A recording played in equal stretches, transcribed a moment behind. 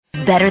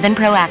better than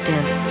Proactive.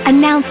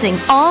 Announcing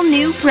all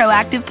new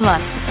Proactive Plus,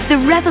 the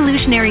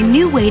revolutionary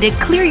new way to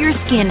clear your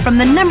skin from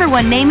the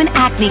 #1 name in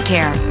acne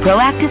care.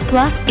 Proactive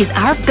Plus is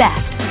our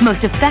best,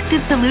 most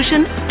effective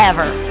solution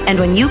ever. And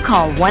when you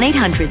call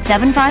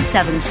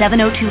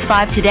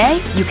 1-800-757-7025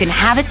 today, you can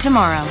have it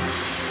tomorrow.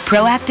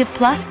 Proactive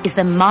Plus is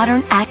the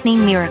modern acne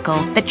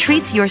miracle that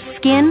treats your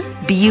skin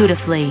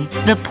beautifully.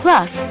 The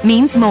plus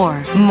means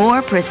more.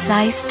 More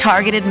precise,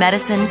 targeted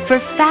medicine for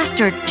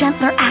faster,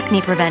 gentler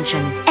acne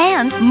prevention.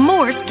 And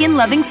more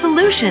skin-loving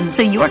solutions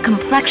so your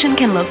complexion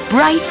can look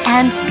bright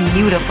and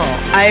beautiful.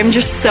 I am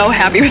just so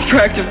happy with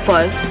Proactive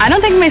Plus. I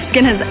don't think my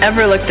skin has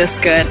ever looked this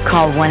good.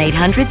 Call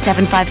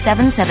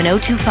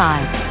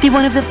 1-800-757-7025. Be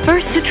one of the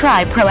first to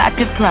try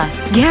Proactive Plus.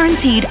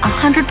 Guaranteed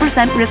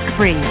 100%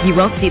 risk-free. You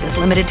won't see this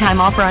limited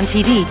time offer on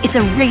TV. It's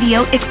a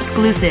radio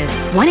exclusive.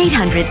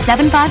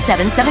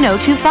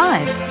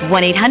 1-800-757-7025.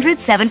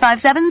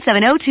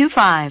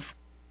 1-800-757-7025.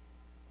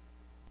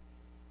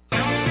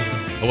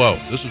 Hello,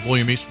 this is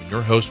William Eastman,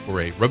 your host for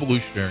a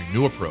revolutionary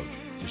new approach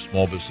to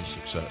small business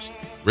success,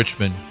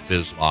 Richmond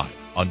Biz Live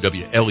on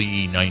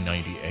WLEE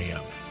 990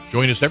 AM.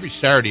 Join us every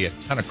Saturday at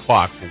 10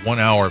 o'clock for 1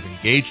 hour of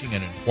engaging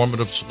and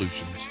informative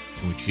solutions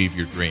to achieve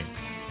your dream.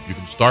 You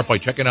can start by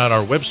checking out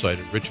our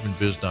website at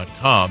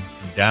RichmondBiz.com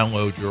and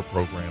download your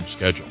program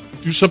schedule.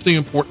 Do something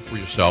important for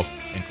yourself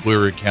and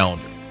clear your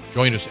calendar.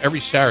 Join us every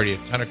Saturday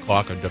at 10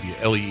 o'clock on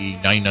WLEE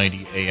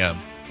 990 AM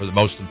for the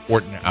most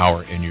important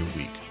hour in your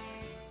week.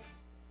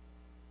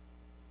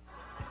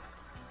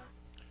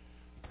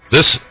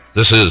 This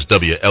is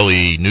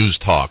WLEE News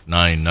Talk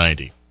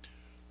 990.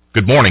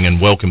 Good morning and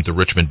welcome to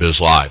Richmond Biz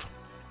Live,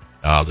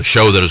 the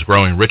show that is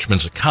growing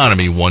Richmond's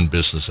economy one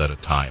business at a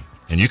time.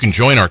 And you can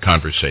join our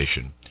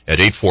conversation at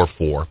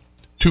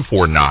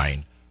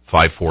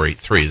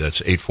 844-249-5483.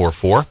 That's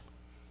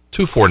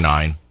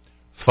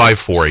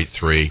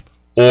 844-249-5483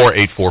 or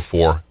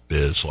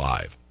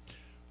 844-BIZ-LIVE.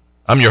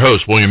 I'm your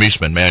host, William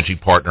Eastman, managing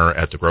partner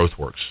at the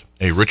GrowthWorx,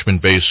 a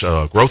Richmond-based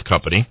growth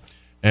company.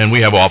 And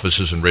we have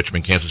offices in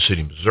Richmond, Kansas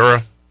City,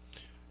 Missouri,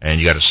 and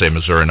you got to say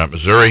Missouri, not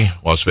Missouri,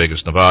 Las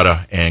Vegas,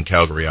 Nevada, and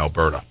Calgary,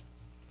 Alberta.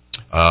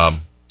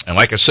 And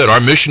like I said, our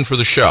mission for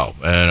the show,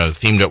 and a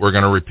theme that we're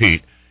going to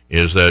repeat,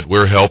 is that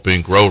we're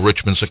helping grow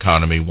Richmond's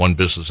economy one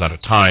business at a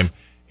time,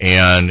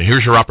 and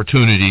here's your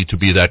opportunity to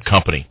be that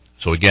company.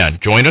 So again,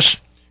 join us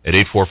at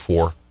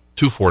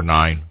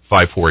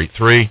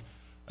 844-249-5483.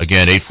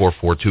 Again,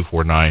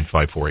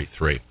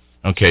 844-249-5483.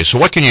 Okay, so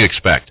what can you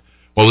expect?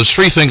 Well, there's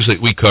three things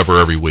that we cover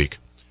every week.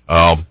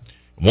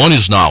 One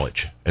is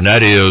knowledge, and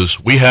that is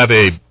we have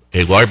a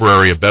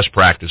library of best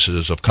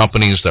practices of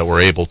companies that were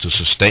able to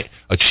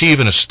achieve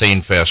and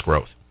sustain fast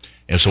growth.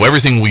 And so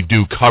everything we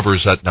do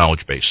covers that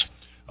knowledge base.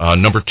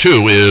 Number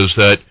two is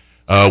that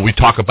we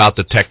talk about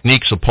the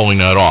techniques of pulling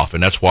that off,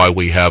 and that's why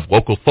we have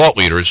local thought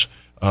leaders,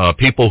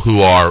 people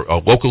who are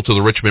local to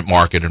the Richmond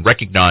market and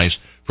recognized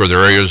for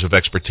their areas of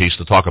expertise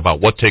to talk about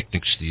what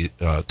techniques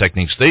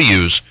they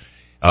use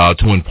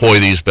to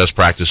employ these best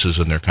practices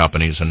in their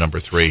companies. And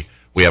number three,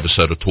 we have a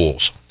set of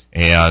tools.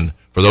 And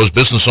for those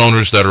business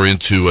owners that are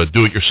into a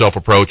do-it-yourself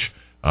approach,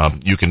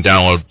 you can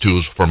download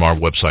tools from our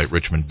website,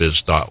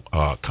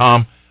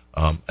 RichmondBiz.com,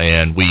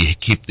 and we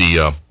keep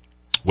the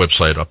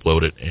website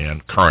uploaded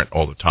and current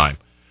all the time.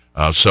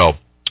 So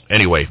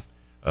anyway,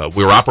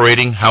 we're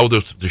operating, how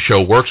the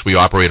show works, we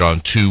operate on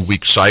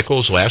 2-week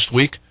cycles. Last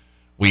week,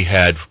 we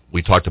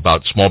talked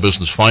about small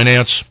business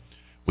finance,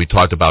 we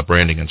talked about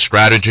branding and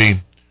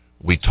strategy,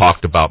 we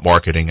talked about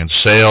marketing and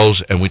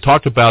sales, and we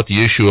talked about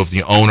the issue of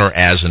the owner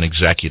as an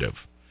executive.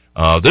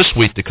 This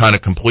week, to kind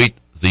of complete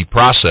the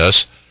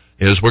process,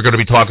 is we're going to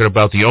be talking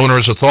about the owner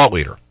as a thought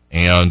leader.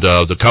 And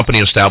the company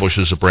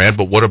establishes a brand,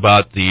 but what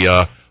about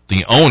the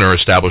owner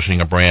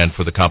establishing a brand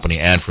for the company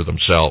and for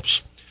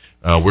themselves?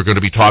 We're going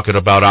to be talking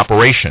about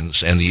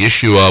operations and the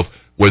issue of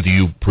whether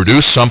you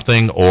produce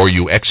something or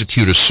you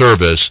execute a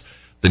service,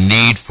 the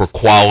need for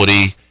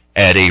quality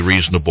at a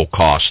reasonable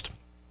cost.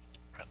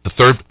 The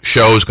third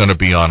show is going to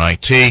be on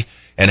IT,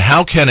 and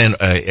how can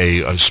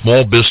a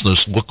small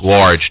business look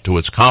large to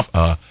its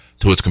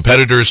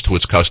competitors, to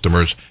its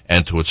customers,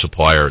 and to its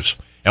suppliers.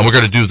 And we're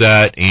going to do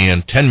that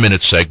in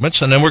 10-minute segments,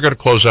 and then we're going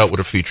to close out with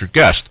a featured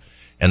guest.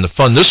 And the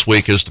fun this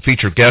week is the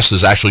featured guest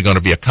is actually going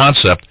to be a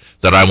concept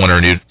that I want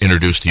to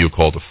introduce to you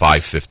called the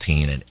 5,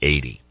 15, and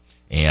 80.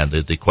 And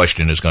the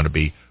question is going to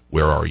be,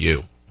 where are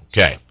you?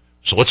 Okay,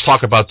 so let's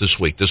talk about this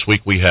week. This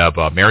week we have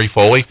Mary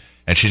Foley,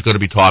 and she's going to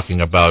be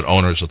talking about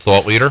owner as a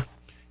thought leader.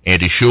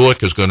 Andy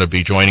Shulick is going to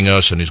be joining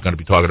us, and he's going to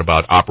be talking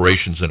about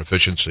operations and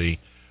efficiency.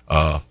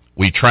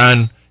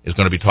 Tran is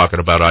going to be talking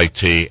about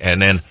IT.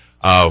 And then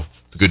the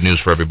good news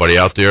for everybody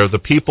out there, the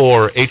people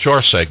or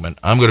HR segment,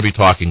 I'm going to be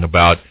talking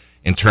about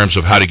in terms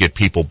of how to get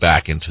people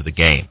back into the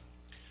game.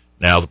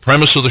 Now, the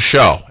premise of the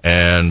show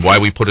and why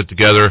we put it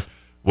together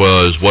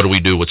was what do we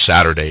do with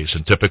Saturdays?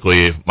 And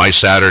typically, my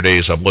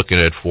Saturdays, I'm looking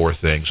at 4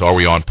 things. Are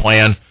we on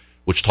plan,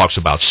 which talks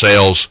about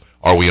sales?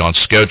 Are we on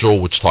schedule,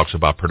 which talks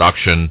about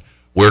production?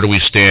 Where do we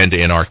stand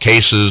in our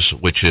cases,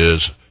 which is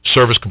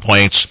service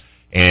complaints?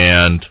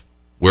 And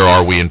where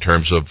are we in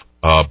terms of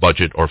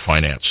budget or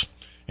finance.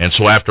 And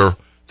so after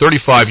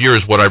 35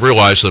 years, what I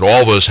realized that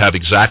all of us have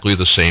exactly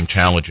the same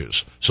challenges.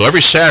 So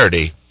every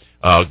Saturday,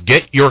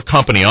 get your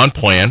company on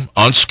plan,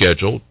 on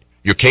schedule,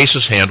 your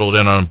cases handled,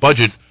 and on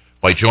budget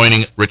by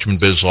joining Richmond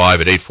Biz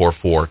Live at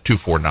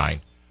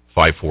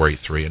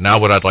 844-249-5483. And now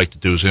what I'd like to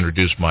do is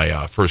introduce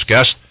my first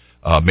guest,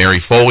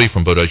 Mary Foley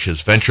from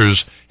Bodacious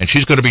Ventures, and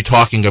she's going to be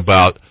talking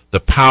about the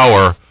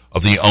power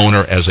of the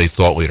owner as a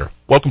thought leader.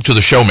 Welcome to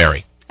the show,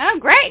 Mary. Oh,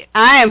 great.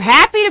 I am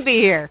happy to be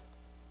here.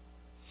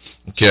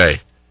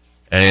 Okay.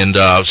 And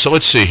so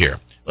let's see here.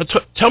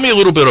 Tell me a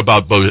little bit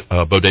about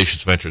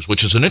Bodacious Ventures,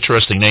 which is an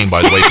interesting name,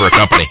 by the way, for a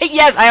company.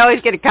 Yes, I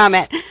always get a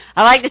comment.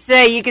 I like to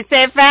say you can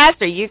say it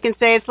fast or you can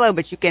say it slow,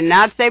 but you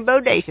cannot say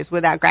Bodacious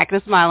without cracking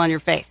a smile on your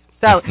face.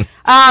 So,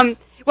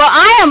 well,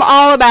 I am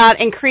all about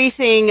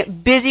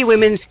increasing busy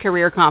women's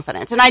career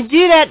confidence, and I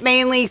do that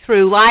mainly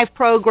through live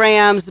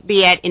programs,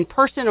 be it in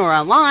person or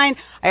online.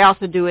 I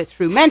also do it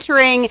through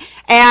mentoring,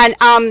 and,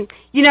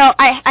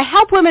 I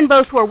help women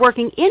both who are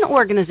working in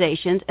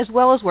organizations as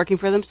well as working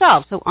for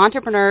themselves, so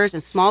entrepreneurs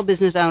and small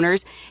business owners.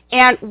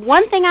 And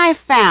one thing I've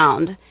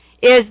found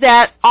is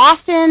that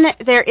often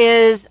there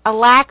is a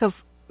lack of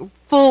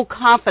full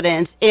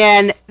confidence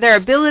in their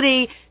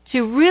ability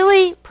to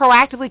really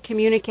proactively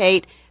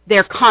communicate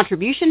their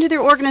contribution to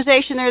their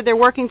organization they're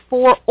working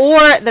for,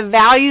 or the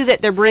value that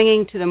they're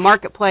bringing to the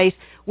marketplace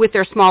with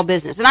their small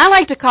business. And I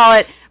like to call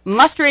it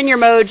mustering your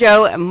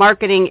mojo and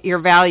marketing your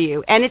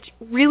value. And it's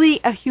really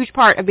a huge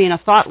part of being a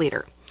thought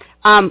leader.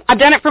 I've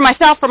done it for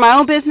myself, for my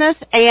own business,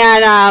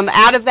 and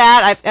out of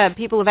that,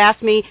 people have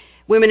asked me,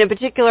 women in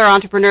particular,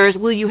 entrepreneurs,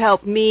 will you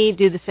help me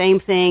do the same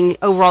thing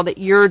overall that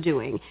you're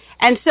doing?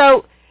 And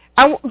so,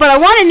 but I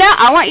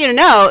want you to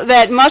know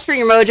that mustering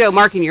your mojo,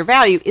 marketing your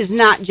value is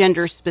not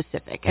gender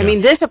specific. Yeah. I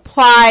mean, these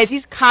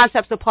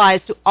concepts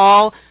applies to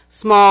all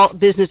small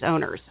business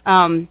owners.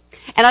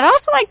 And I'd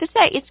also like to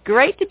say it's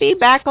great to be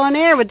back on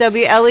air with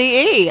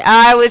WLEE.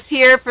 I was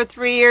here for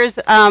 3 years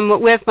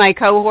with my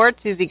cohort,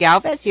 Susie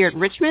Galvez, here at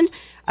Richmond.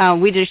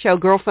 We did a show,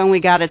 Girlfriend, We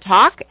Gotta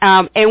Talk,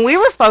 and we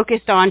were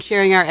focused on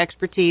sharing our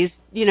expertise,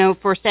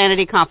 for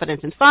sanity,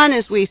 confidence, and fun,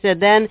 as we said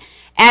then.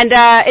 And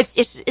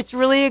it's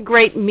really a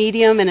great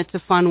medium, and it's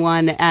a fun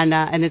one,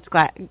 and it's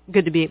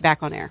good to be back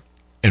on air.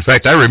 In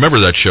fact, I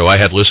remember that show. I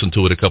had listened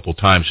to it a couple of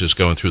times, just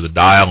going through the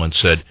dial, and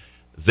said,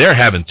 they're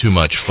having too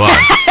much fun.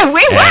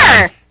 We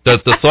were.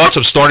 The thoughts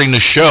of starting the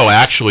show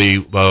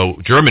actually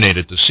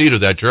germinated. The seed of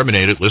that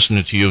germinated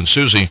listening to you and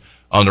Susie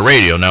on the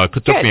radio. Now, it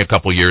took me a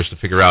couple of years to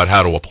figure out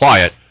how to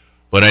apply it.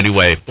 But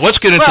anyway, let's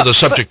get into the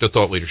subject of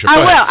thought leadership. I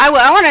will.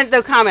 I want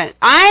to comment.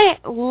 I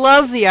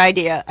love the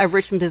idea of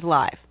Richmond Biz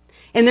Live.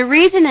 And the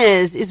reason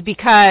is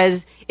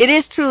because it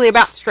is truly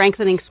about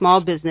strengthening small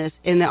business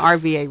in the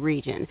RVA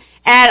region.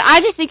 And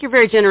I just think you're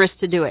very generous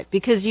to do it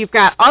because you've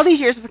got all these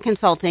years of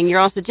consulting. You're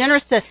also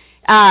generous to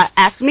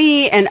ask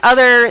me and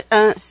other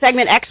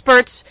segment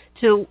experts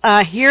to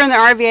here in the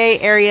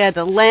RVA area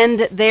to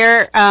lend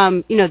their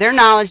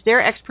knowledge,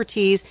 their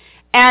expertise.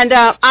 And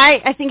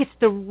I think it's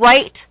the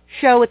right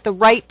show at the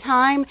right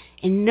time,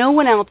 and no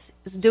one else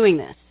is doing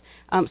this.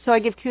 So I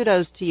give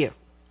kudos to you.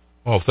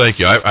 Well, thank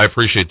you. I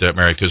appreciate that,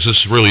 Mary, because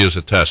this really is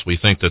a test. We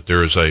think that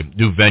there is a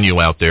new venue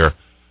out there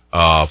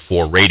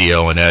for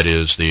radio, and that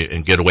is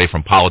and get away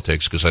from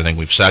politics, because I think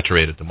we've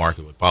saturated the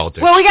market with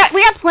politics. Well, we got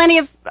plenty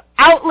of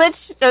outlets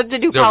to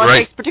do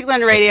politics, right, particularly on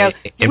the radio.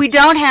 We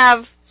don't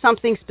have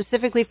something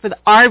specifically for the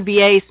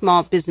RVA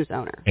small business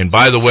owner. And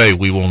by the way,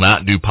 we will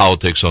not do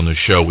politics on this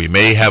show. We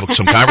may have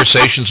some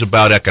conversations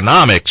about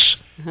economics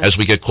as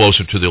we get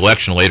closer to the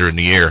election later in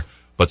the year,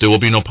 but there will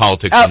be no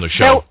politics on the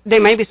show.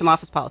 There may be some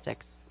office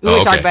politics. We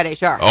talk about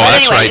HR. Oh, that's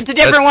anyway, right. It's a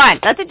different one.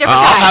 That's a different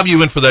one. I'll have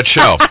you in for that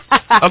show.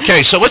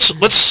 Okay, so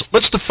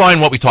let's define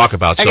what we talk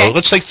about. So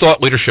let's take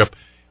thought leadership.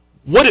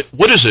 What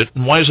is it,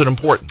 and why is it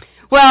important?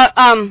 Well,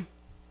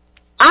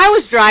 I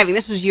was driving.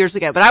 This was years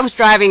ago, but I was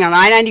driving on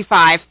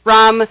I-95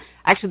 from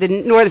actually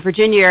the Northern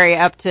Virginia area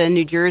up to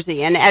New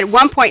Jersey, and at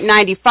one point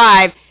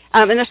 95,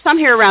 and there's some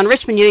here around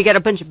Richmond, you get a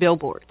bunch of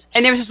billboards,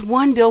 and there was this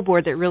one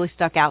billboard that really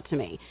stuck out to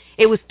me.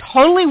 It was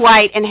totally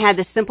white and had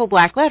this simple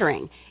black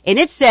lettering, and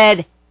it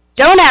said,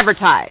 "Don't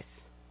advertise.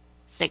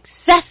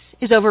 Success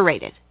is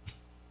overrated."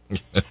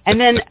 And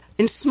then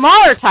in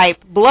smaller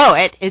type below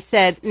it, it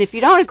said, "And if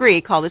you don't agree,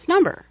 call this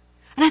number."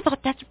 And I thought,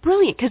 that's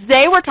brilliant, because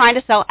they were trying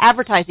to sell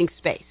advertising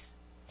space.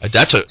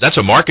 That's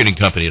a marketing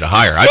company to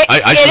hire.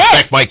 I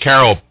suspect Mike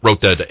Carroll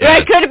wrote that. Yeah,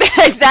 it could have been.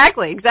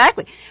 Exactly.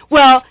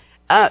 Well,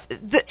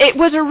 it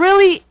was a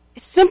really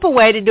simple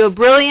way to do a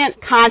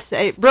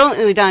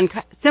brilliantly done,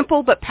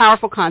 simple but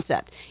powerful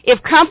concept.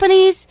 If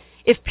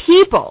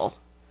people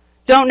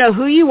don't know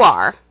who you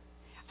are,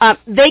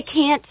 they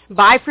can't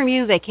buy from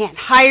you, they can't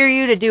hire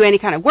you to do any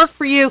kind of work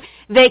for you,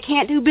 they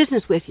can't do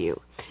business with you.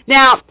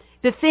 Now,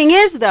 the thing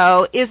is,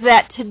 though, is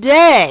that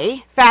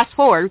today, fast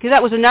forward, because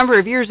that was a number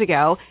of years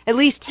ago, at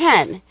least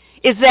 10,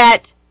 is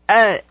that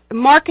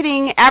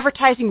marketing,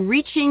 advertising,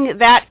 reaching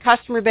that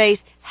customer base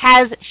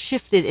has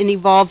shifted and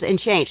evolved and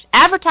changed.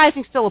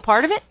 Advertising's still a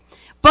part of it,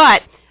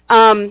 but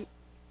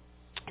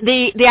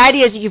the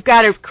idea is that you've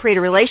got to create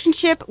a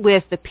relationship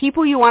with the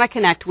people you want to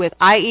connect with,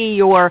 i.e.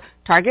 your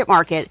target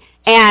market,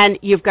 and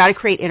you've got to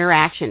create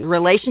interaction.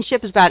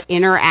 Relationship is about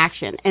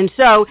interaction. And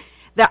so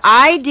the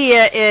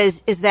idea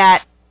is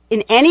that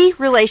in any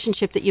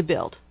relationship that you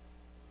build,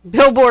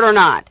 billboard or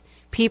not,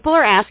 people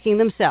are asking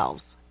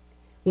themselves,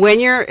 when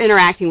you're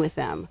interacting with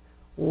them,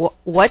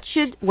 what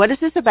is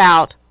this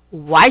about?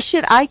 Why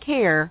should I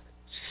care?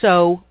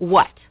 So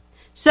what?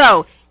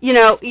 So,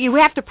 you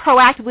have to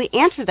proactively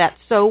answer that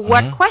so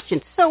what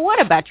question. So what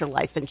about your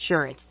life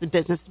insurance, the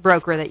business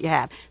broker that you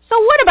have? So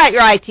what about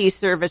your IT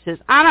services?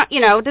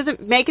 Does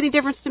it make any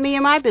difference to me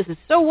in my business?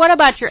 So what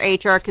about your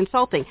HR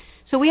consulting?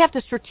 So we have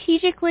to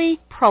strategically,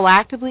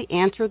 proactively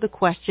answer the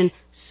question,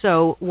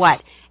 so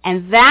what?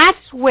 And that's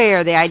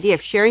where the idea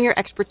of sharing your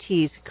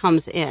expertise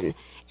comes in.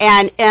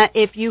 And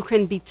if you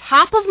can be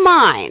top of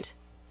mind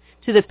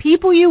to the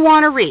people you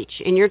want to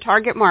reach in your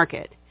target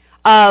market,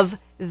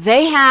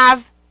 they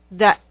have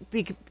that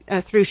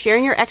through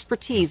sharing your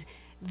expertise,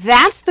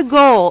 that's the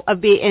goal of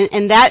being,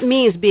 and that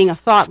means being a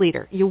thought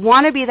leader. You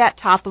want to be that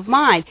top of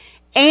mind,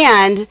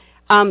 and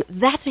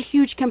that's a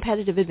huge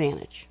competitive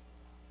advantage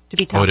to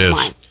be top of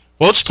mind.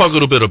 Well, let's talk a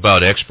little bit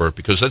about expert,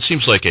 because that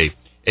seems like a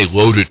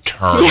loaded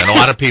term, and a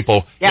lot of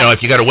people,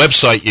 if you got a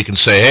website, you can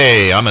say,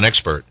 hey, I'm an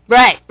expert.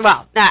 Right.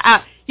 Well,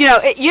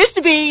 it used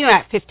to be,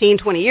 15,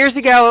 20 years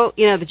ago,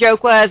 the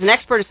joke was an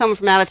expert is someone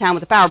from out of town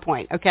with a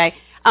PowerPoint, okay?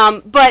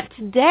 But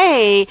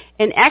today,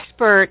 an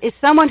expert is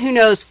someone who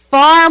knows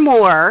far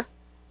more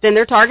than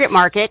their target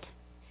market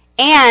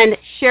and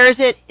shares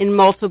it in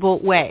multiple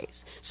ways.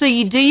 So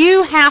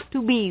you have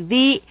to be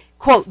the,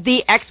 quote,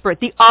 the expert,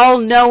 the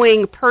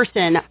all-knowing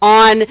person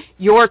on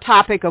your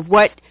topic of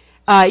what,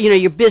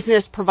 your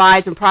business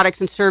provides and products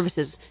and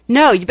services.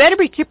 No, you better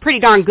be pretty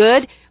darn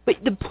good, but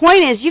the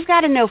point is you're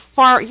going to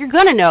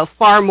know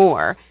far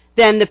more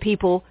than the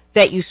people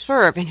that you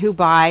serve and who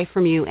buy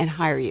from you and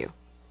hire you.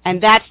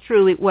 And that's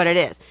truly what it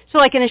is. So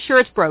like an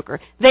insurance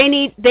broker,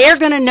 they're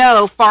going to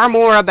know far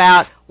more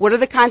about what are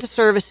the kinds of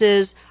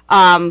services,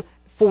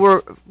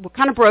 for what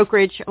kind of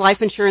brokerage,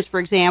 life insurance, for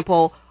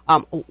example,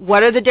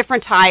 what are the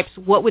different types,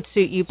 what would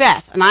suit you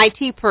best. An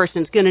IT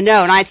person's going to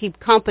know, an IT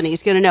company is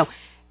going to know.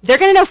 They're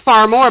going to know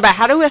far more about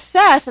how to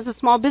assess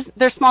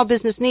their small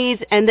business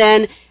needs and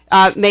then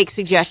make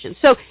suggestions.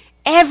 So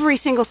every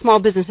single small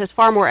business has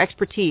far more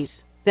expertise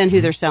than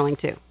who they're selling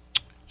to.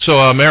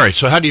 So, Mary,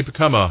 how do you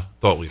become a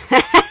thought leader?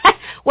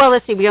 Well,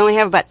 let's see. We only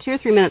have about 2 or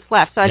 3 minutes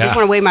left, so I just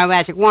want to wave my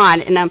magic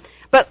wand.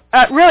 But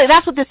really,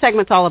 that's what this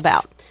segment's all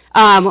about.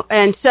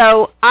 And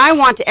so I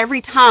want to,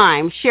 every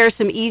time, share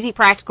some easy,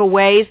 practical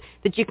ways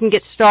that you can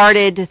get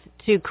started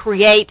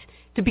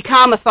to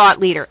become a thought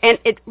leader. And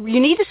you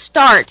need to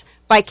start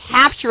by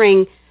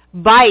capturing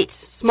bites,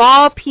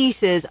 small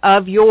pieces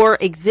of your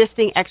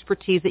existing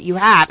expertise that you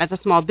have as a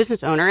small business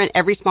owner, and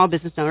every small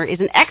business owner is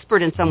an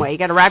expert in some way. You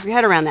got to wrap your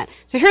head around that.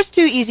 So here's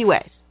 2 easy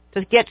ways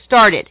to get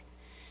started.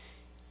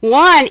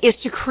 One is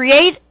to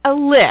create a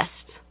list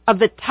of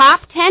the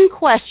top 10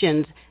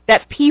 questions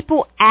that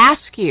people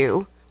ask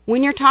you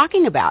when you're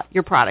talking about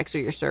your products or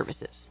your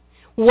services.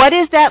 What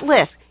is that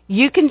list?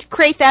 You can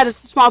create that as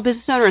a small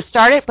business owner and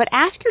start it, but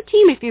ask your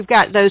team if you've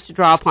got those to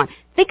draw upon.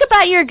 Think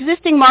about your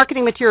existing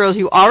marketing materials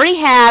you already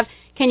have.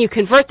 Can you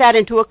convert that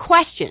into a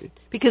question?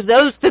 Because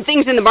the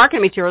things in the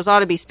marketing materials ought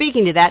to be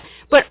speaking to that.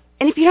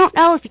 And if you don't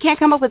know, if you can't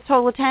come up with a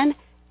total of 10,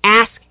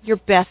 ask your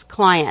best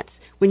clients.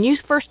 When you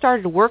first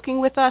started working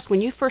with us,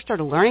 when you first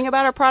started learning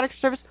about our product or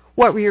service,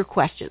 what were your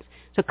questions?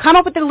 So come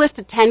up with a list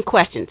of 10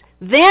 questions.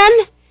 Then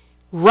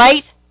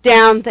write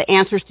down the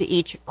answers to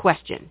each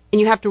question.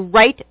 And you have to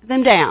write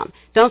them down.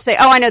 Don't say,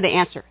 oh, I know the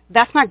answer.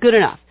 That's not good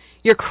enough.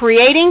 You're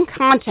creating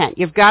content.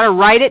 You've got to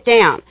write it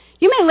down.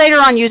 You may later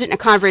on use it in a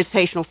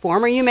conversational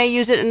form, or you may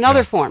use it in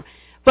another form.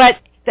 But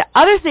the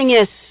other thing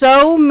is,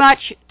 so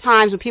much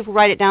times when people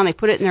write it down, they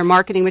put it in their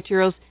marketing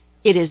materials,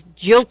 it is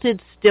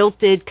jilted,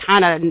 stilted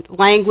kind of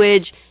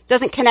language,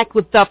 doesn't connect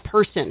with the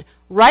person.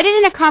 Write it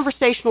in a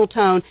conversational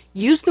tone.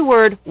 Use the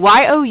word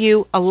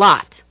YOU a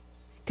lot,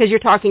 because you're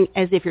talking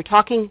as if you're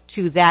talking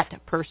to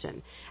that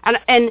person.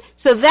 And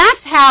so that's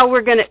how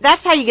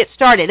you get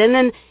started. And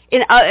then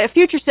in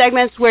future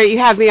segments where you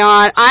have me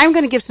on, I'm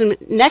going to give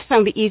next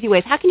time be easy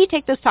ways. How can you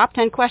take those top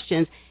 10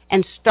 questions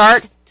and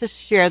start to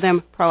share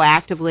them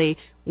proactively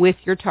with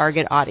your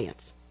target audience?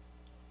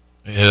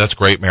 Yeah, that's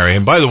great, Mary.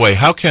 And by the way,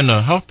 how can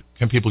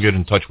people get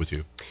in touch with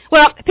you?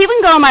 Well, people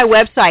can go on my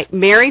website,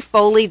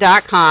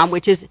 maryfoley.com,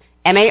 which is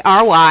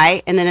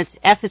M-A-R-Y, and then it's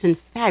F as in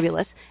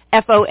fabulous,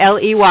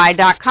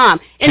 FOLEY.com.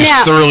 And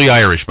now, thoroughly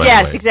Irish, by the way.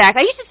 Yes,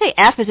 exactly. I used to say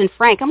F as in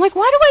Frank. I'm like,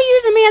 why do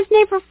I use a man's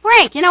name for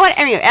Frank? You know what?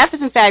 Anyway, F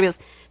as in fabulous.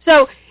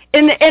 So,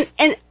 and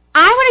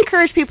I would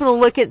encourage people to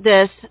look at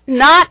this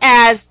not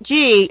as,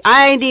 gee,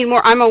 I need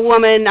more, I'm a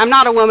woman, I'm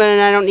not a woman,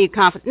 and I don't need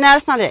confidence. No,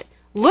 that's not it.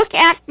 Look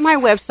at my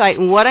website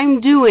and what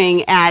I'm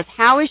doing as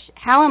how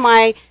am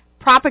I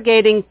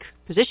propagating,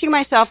 positioning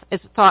myself as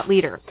a thought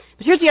leader.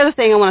 But here's the other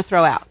thing I want to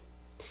throw out,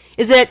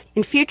 is that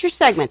in future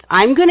segments,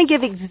 I'm going to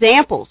give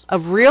examples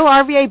of real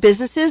RVA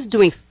businesses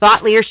doing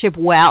thought leadership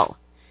well.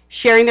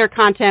 sharing their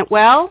content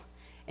well.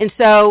 And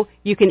so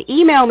you can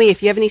email me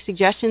if you have any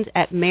suggestions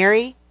at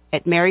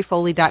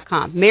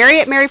mary@maryfoley.com.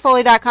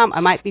 Mary@maryfoley.com. I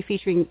might be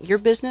featuring your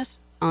business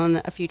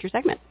on a future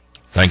segment.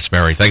 Thanks,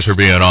 Mary. Thanks for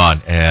being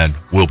on, and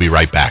we'll be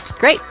right back.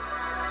 Great.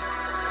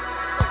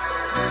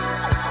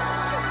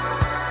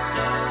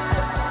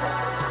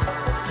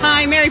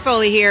 Hi, Mary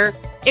Foley here.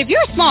 If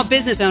you're a small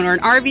business owner,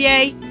 an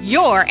RVA,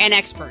 you're an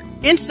expert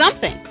in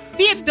something,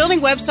 be it building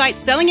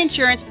websites, selling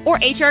insurance, or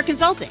HR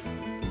consulting.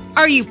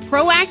 Are you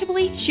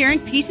proactively sharing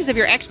pieces of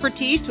your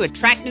expertise to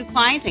attract new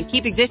clients and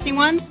keep existing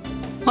ones?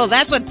 Well,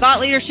 that's what thought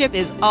leadership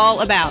is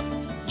all about.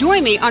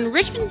 Join me on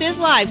Richmond Biz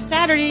Live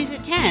Saturdays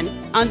at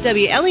 10 on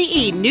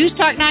WLEE News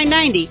Talk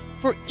 990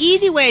 for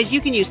easy ways you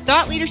can use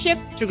thought leadership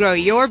to grow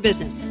your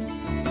business.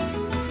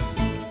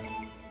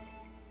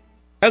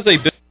 As a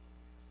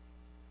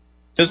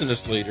business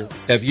leader,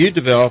 have you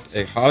developed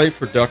a highly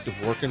productive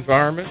work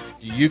environment?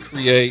 Do you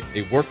create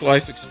a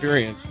work-life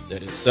experience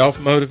that is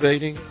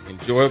self-motivating,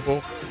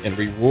 enjoyable, and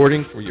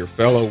rewarding for your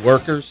fellow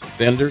workers,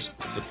 vendors,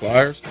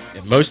 suppliers,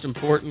 and most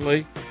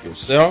importantly,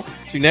 yourself?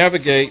 To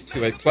navigate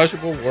to a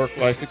pleasurable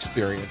work-life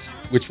experience,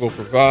 which will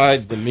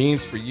provide the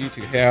means for you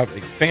to have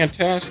a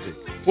fantastic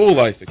full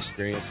life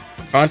experience,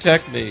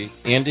 contact me,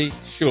 Andy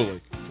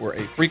Shulick, for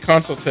a free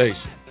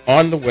consultation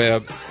on the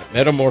web at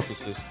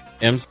Metamorphosis.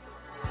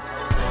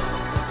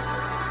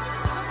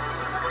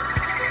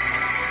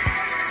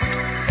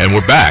 And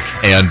we're back.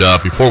 And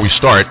before we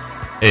start,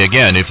 hey,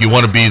 again, if you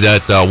want to be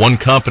that one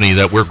company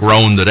that we're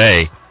growing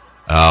today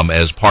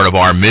as part of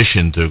our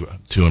mission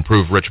to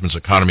improve Richmond's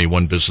economy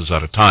one business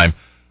at a time,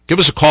 give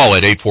us a call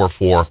at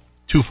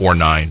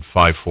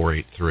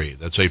 844-249-5483.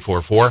 That's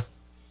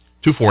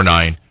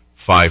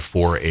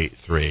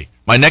 844-249-5483.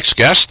 My next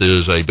guest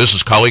is a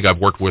business colleague I've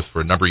worked with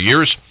for a number of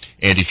years,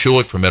 Andy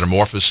Shulick from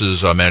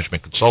Metamorphosis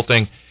Management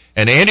Consulting.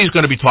 And Andy's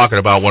going to be talking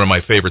about one of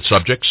my favorite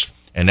subjects,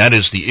 and that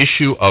is the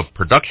issue of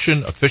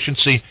production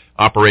efficiency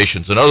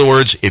operations. In other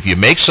words, if you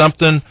make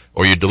something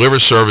or you deliver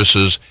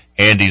services,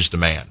 Andy's the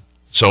man.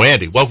 So,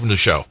 Andy, welcome to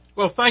the show.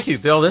 Well, thank you,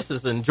 Bill. This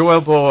is an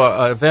enjoyable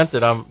event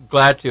that I'm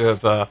glad to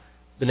have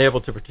been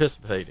able to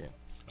participate in.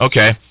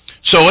 Okay.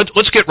 So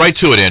let's get right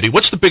to it, Andy.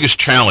 What's the biggest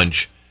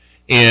challenge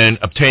in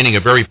obtaining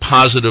a very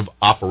positive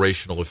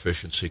operational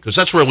efficiency? Because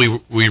that's where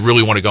we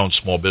really want to go in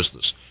small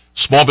business.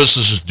 Small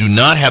businesses do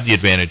not have the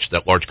advantage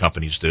that large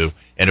companies do,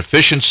 and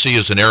efficiency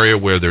is an area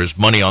where there's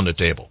money on the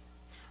table.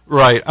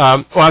 Right.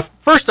 Well,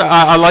 first,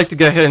 I'd like to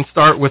go ahead and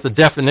start with the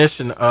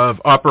definition of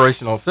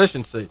operational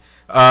efficiency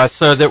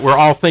so that we're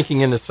all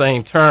thinking in the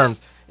same terms.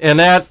 And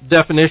that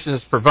definition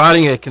is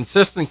providing a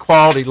consistent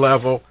quality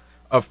level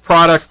of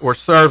product or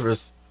service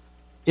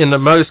in the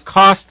most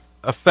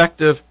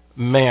cost-effective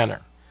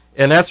manner.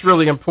 And that's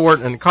really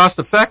important. And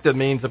cost-effective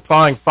means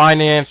applying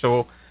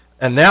financial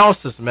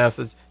analysis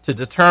methods to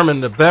determine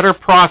the better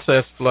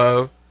process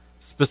flow,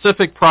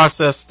 specific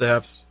process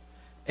steps,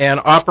 and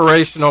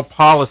operational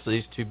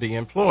policies to be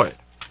employed.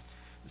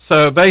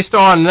 So based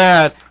on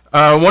that,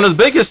 one of the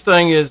biggest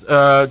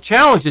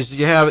challenges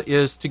you have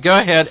is to go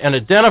ahead and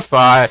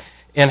identify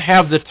and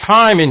have the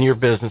time in your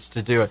business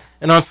to do it.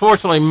 And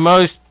unfortunately,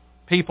 most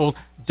people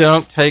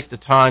don't take the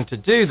time to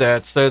do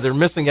that, so they're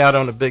missing out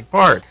on a big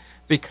part.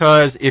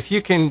 Because if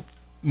you can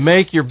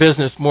make your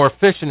business more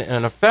efficient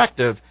and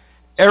effective,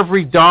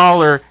 every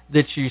dollar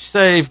that you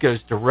save goes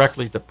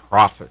directly to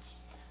profits.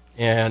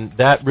 And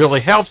that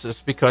really helps us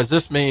because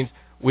this means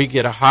we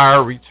get a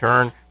higher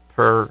return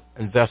per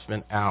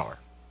investment hour.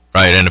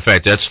 Right, and in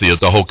fact, that's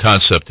the whole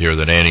concept here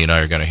that Andy and I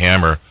are going to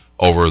hammer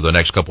over the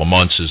next couple of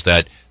months is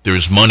that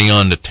there's money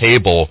on the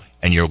table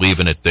and you're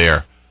leaving it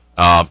there.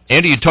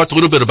 Andy, you talked a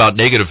little bit about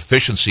negative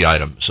efficiency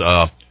items.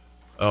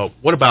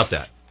 What about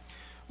that?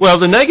 Well,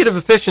 the negative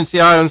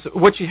efficiency items,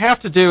 what you have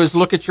to do is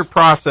look at your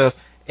process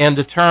and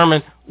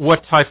determine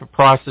what type of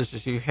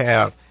processes you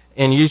have.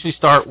 And usually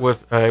start with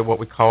what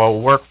we call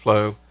a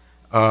workflow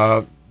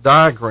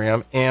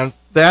diagram, and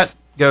that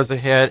goes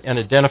ahead and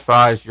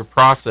identifies your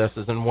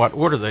processes and what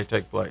order they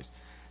take place.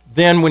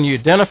 Then when you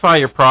identify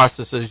your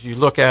processes, you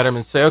look at them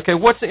and say, okay,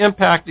 what's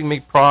impacting me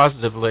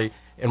positively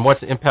and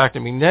what's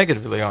impacting me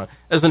negatively on?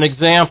 As an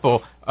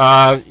example,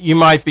 you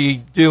might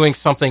be doing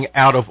something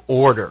out of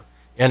order,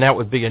 and that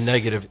would be a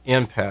negative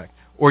impact.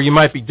 Or you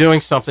might be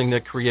doing something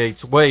that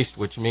creates waste,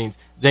 which means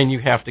then you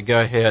have to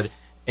go ahead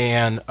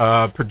and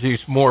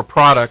produce more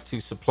product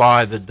to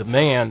supply the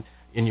demand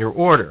in your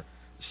order.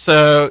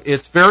 So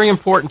it's very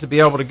important to be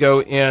able to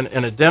go in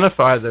and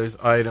identify those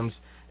items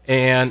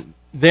and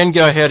then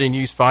go ahead and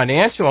use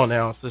financial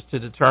analysis to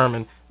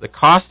determine the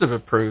cost of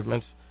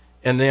improvements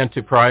and then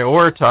to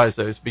prioritize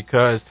those,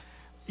 because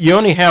you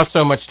only have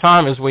so much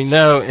time, as we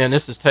know, and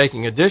this is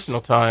taking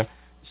additional time.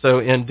 So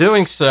in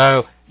doing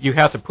so, you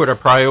have to put a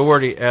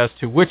priority as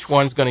to which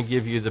one's going to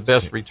give you the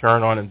best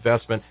return on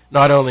investment,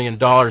 not only in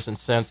dollars and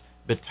cents,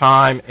 but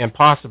time and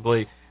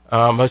possibly,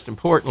 most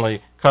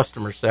importantly,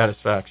 customer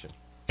satisfaction.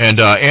 And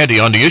Andy,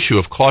 on the issue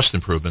of cost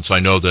improvements, I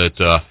know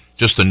that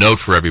just a note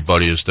for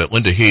everybody is that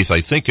Linda Heath,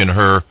 I think in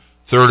her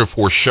third or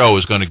fourth show,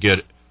 is going to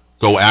get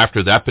go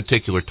after that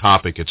particular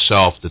topic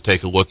itself to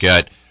take a look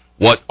at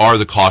what are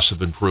the costs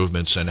of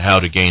improvements and how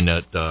to gain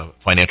that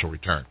financial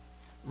return.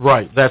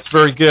 Right. That's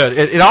very good.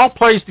 It all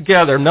plays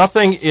together.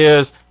 Nothing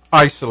is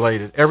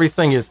isolated.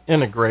 Everything is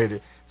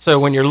integrated. So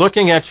when you're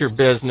looking at your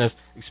business,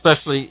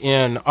 especially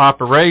in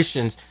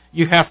operations,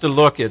 you have to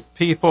look at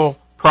people,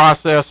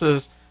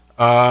 processes,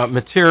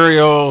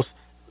 materials,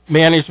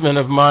 management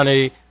of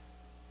money,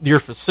 your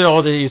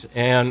facilities,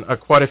 and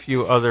quite a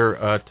few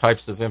other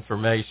types of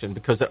information,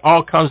 because it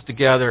all comes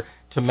together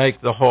to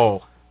make the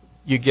whole.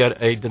 You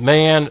get a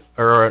demand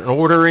or an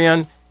order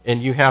in,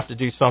 and you have to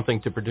do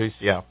something to produce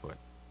the output.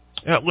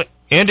 Yeah,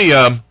 Andy,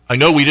 I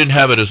know we didn't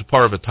have it as a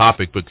part of a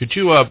topic, but could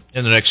you,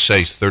 in the next,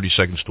 say, 30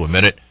 seconds to a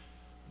minute,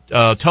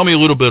 tell me a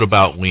little bit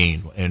about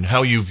lean and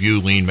how you view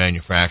lean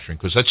manufacturing,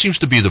 because that seems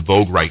to be the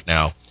vogue right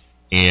now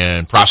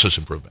in process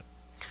improvement.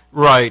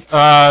 Right.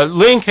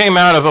 Lean came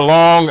out of a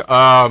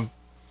long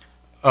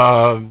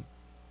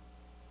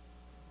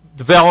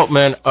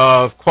development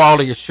of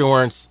quality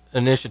assurance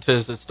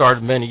initiatives that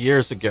started many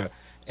years ago.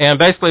 And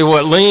basically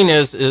what lean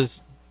is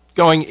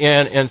going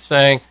in and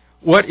saying,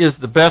 what is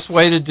the best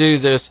way to do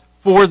this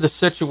for the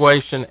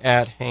situation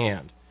at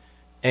hand?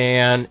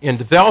 And in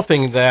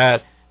developing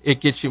that,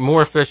 it gets you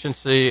more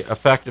efficiency,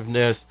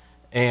 effectiveness,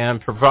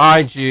 and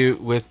provides you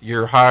with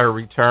your higher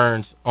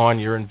returns on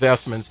your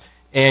investments,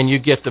 and you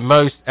get the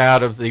most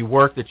out of the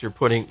work that you're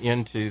putting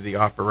into the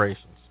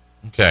operations.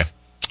 Okay.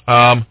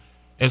 And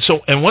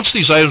once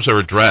these items are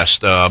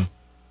addressed, do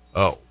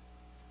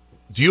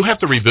you have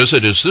to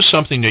revisit? Is this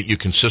something that you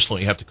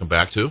consistently have to come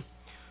back to?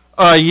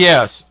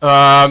 Yes.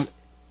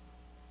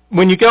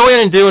 When you go in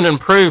and do an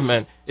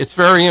improvement, it's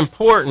very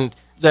important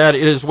that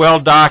it is well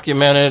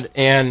documented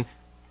and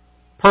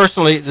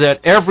personally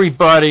that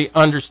everybody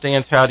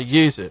understands how to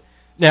use it.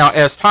 Now,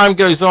 as time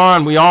goes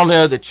on, we all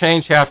know that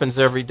change happens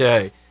every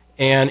day.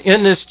 And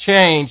in this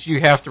change,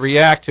 you have to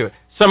react to it.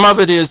 Some of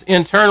it is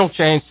internal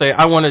change, say,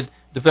 I want to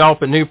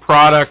develop a new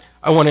product,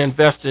 I want to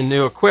invest in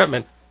new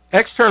equipment.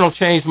 External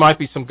change might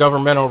be some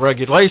governmental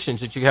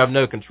regulations that you have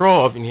no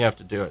control of and you have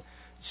to do it.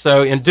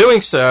 So in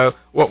doing so,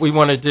 what we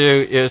want to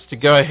do is to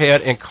go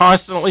ahead and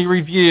constantly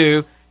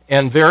review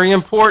and, very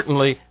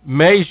importantly,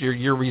 measure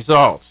your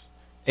results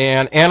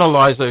and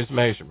analyze those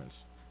measurements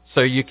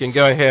so you can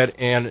go ahead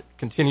and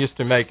continue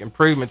to make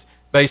improvements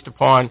based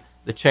upon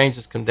the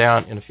changes come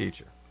down in the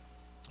future.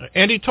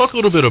 Andy, talk a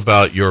little bit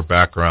about your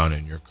background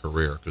and your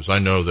career, because I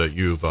know that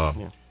you've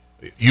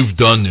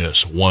done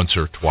this once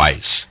or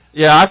twice.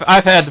 Yeah,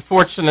 I've had the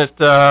fortunate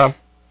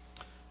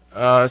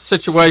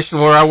situation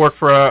where I work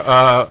for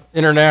a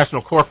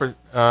international corporate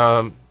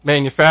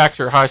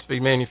manufacturer,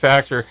 high-speed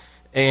manufacturer,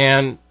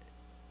 and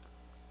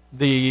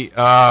the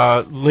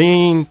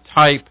lean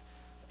type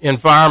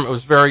environment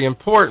was very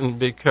important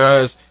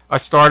because I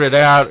started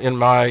out in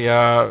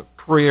my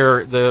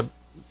career, the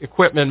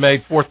equipment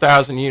made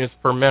 4,000 units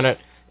per minute,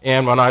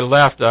 and when I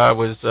left, it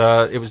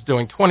was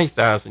doing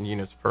 20,000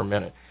 units per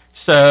minute.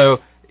 So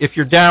if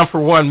you're down for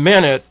 1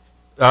 minute,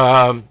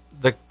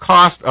 the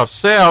cost of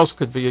sales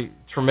could be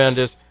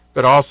tremendous,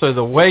 but also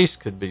the waste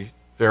could be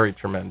very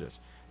tremendous.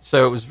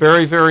 So it was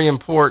very, very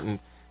important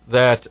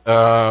that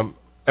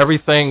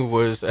everything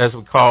was, as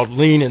we called,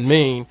 lean and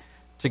mean,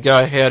 to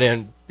go ahead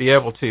and be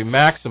able to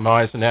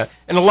maximize that.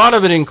 And a lot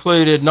of it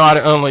included not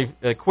only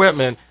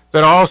equipment,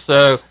 but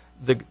also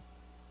the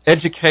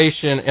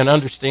education and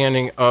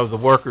understanding of the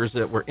workers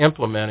that were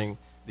implementing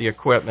the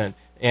equipment.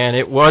 And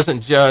it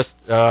wasn't just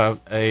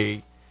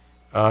a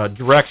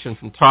direction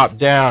from top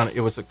down. It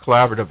was a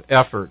collaborative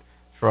effort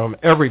from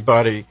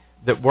everybody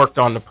that worked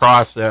on the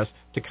process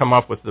to come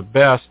up with the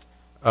best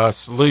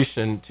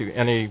solution to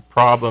any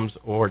problems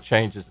or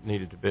changes that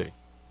needed to be.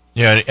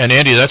 Yeah, and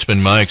Andy, that's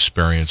been my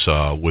experience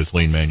with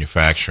lean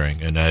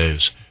manufacturing, and that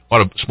is a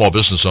lot of small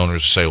business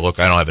owners say, look,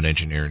 I don't have an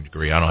engineering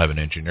degree, I don't have an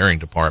engineering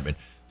department.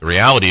 The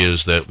reality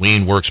is that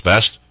lean works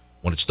best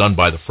when it's done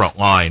by the front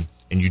line,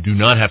 and you do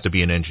not have to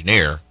be an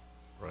engineer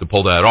to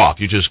pull that off.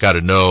 You just got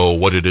to know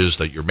what it is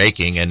that you're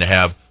making and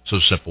have some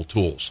simple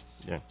tools.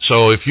 Yeah.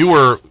 So if you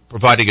were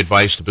providing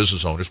advice to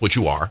business owners, which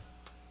you are,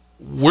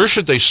 where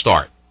should they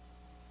start?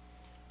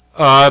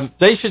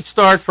 They should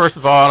start, first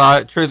of all, and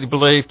I truly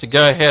believe, to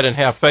go ahead and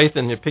have faith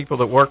in the people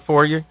that work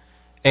for you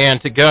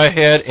and to go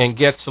ahead and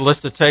get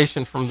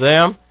solicitation from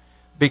them,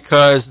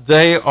 because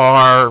they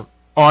are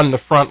on the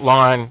front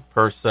line,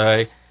 per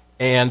se,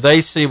 and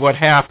they see what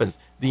happens.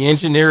 The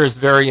engineer is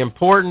very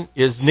important,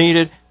 is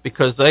needed,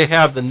 because they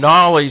have the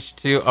knowledge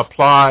to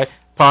apply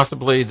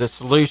possibly the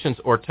solutions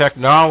or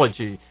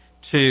technology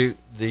to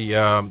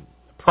the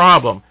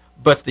problem.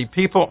 But the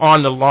people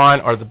on the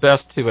line are the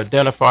best to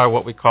identify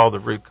what we call the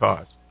root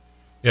cause.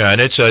 Yeah, and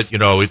it's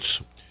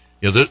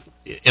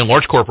in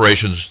large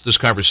corporations, this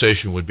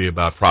conversation would be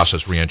about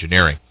process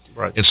reengineering.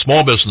 Right. In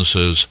small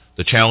businesses,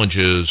 the challenge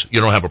is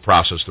you don't have a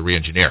process to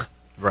reengineer.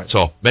 Right.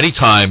 So many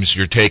times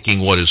you're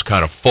taking what is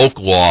kind of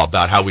folklore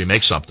about how we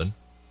make something,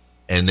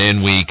 and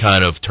then we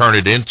kind of turn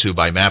it into,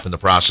 by mapping the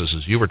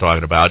processes you were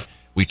talking about,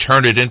 we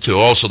turn it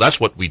into, so that's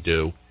what we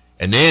do.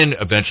 And then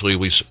eventually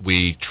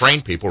we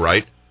train people,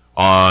 right,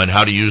 on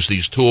how to use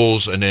these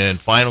tools, and then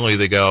finally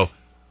they go,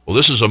 well,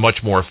 this is a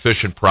much more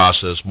efficient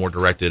process, more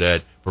directed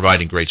at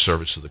providing great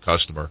service to the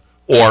customer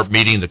or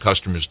meeting the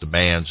customer's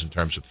demands in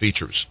terms of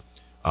features.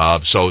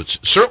 So it's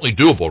certainly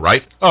doable,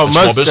 right? Oh, in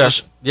most small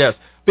business? Yes,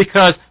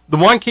 because the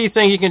one key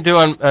thing you can do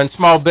in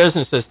small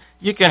businesses,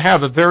 you can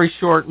have a very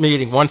short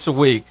meeting once a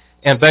week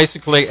and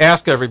basically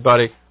ask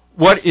everybody,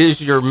 what is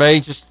your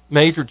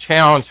major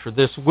challenge for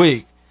this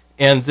week?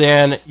 And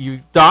then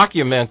you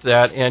document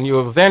that, and you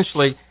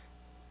eventually,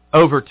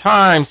 over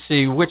time,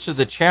 see which of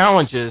the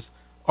challenges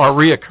are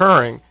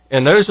reoccurring,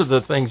 and those are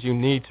the things you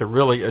need to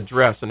really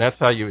address, and that's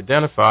how you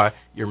identify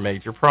your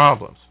major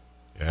problems.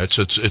 Yeah,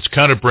 it's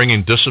kind of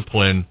bringing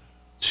discipline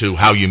to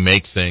how you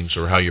make things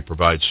or how you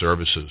provide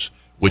services,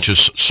 which is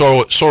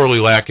sorely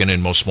lacking in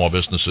most small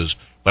businesses,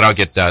 but I'll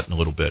get that in a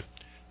little bit.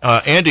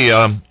 Andy,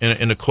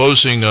 in the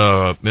closing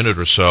minute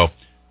or so,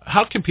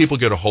 how can people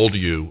get a hold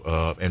of you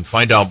and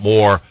find out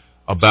more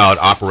about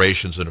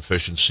operations and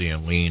efficiency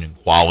and lean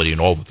and quality and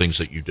all the things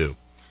that you do?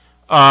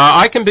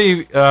 I can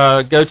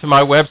go to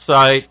my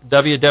website,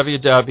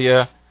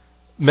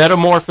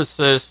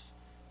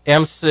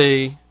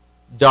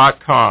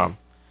 www.metamorphosismc.com,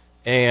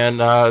 and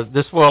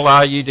this will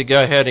allow you to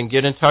go ahead and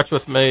get in touch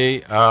with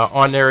me.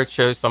 On there it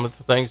shows some of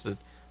the things that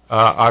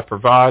I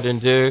provide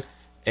and do,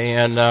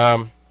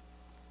 and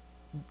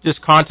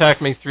just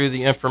contact me through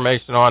the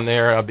information on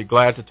there. I'll be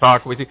glad to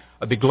talk with you.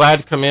 I'd be glad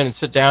to come in and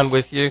sit down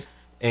with you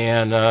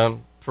and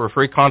for a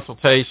free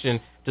consultation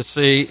to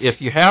see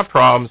if you have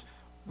problems,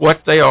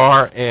 what they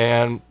are,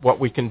 and what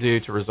we can do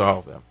to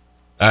resolve them.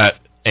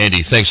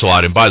 Andy, thanks a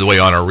lot. And by the way,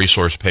 on our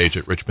resource page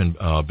at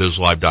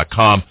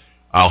RichmondBIZLIVE.com,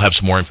 I'll have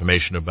some more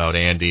information about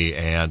Andy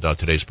and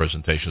today's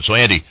presentation. So,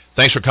 Andy,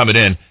 thanks for coming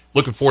in.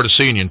 Looking forward to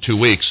seeing you in 2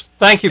 weeks.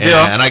 Thank you, Bill.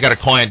 And I got a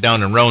client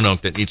down in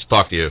Roanoke that needs to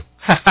talk to you.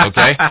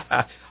 Okay?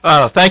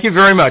 Thank you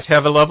very much.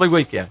 Have a lovely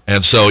weekend.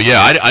 And so,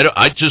 yeah,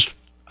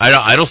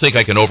 I don't think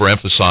I can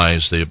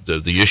overemphasize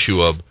the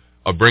issue of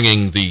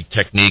bringing the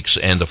techniques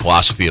and the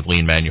philosophy of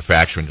lean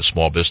manufacturing to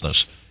small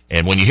business.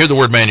 And when you hear the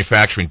word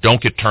manufacturing,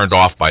 don't get turned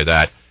off by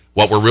that.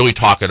 What we're really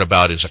talking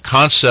about is a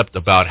concept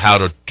about how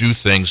to do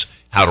things,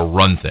 how to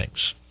run things.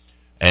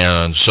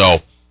 And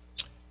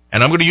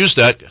I'm going to use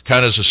that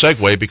kind of as a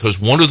segue, because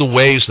one of the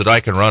ways that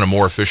I can run a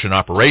more efficient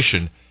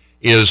operation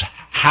is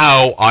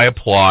how I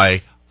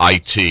apply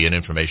IT and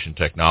information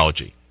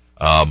technology.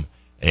 And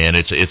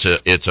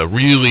it's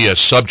really a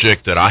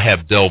subject that I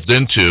have delved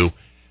into.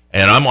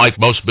 And I'm like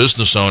most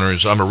business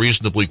owners, I'm a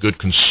reasonably good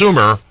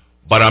consumer,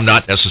 but I'm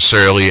not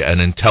necessarily an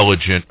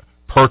intelligent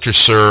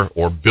purchaser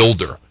or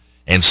builder.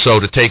 And so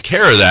to take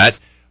care of that,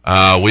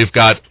 we've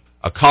got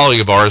a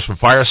colleague of ours from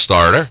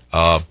Firestarter,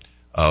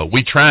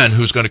 Tran,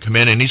 who's going to come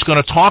in, and he's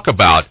going to talk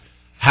about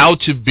how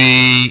to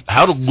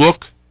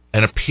look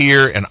and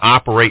appear and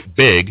operate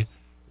big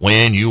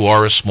when you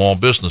are a small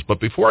business. But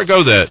before I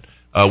go there,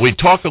 we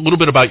talk a little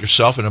bit about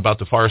yourself and about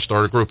the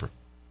Firestarter Group.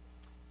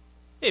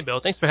 Hey, Bill.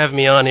 Thanks for having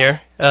me on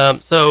here.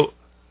 So,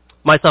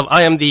 myself,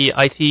 I am the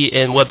IT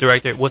and web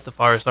director with the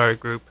Firestarter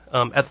Group.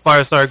 At the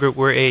Firestarter Group,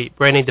 we're a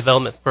branding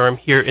development firm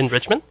here in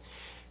Richmond.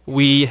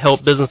 We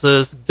help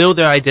businesses build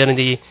their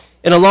identity,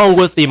 and along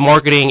with the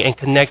marketing and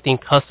connecting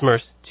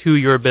customers to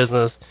your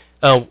business,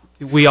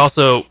 we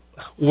also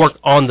work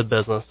on the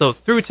business. So,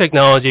 through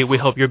technology, we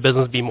help your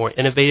business be more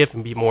innovative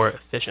and be more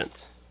efficient.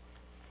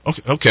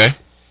 Okay.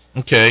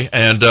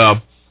 And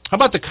how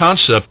about the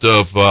concept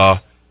of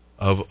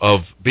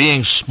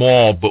being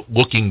small but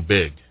looking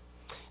big?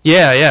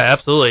 Yeah,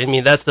 absolutely. I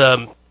mean, that's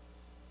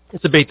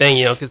it's a big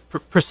thing, because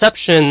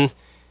perception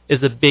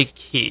is a big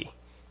key,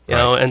 you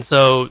know. And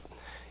so,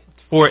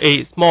 for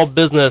a small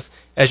business,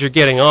 as you're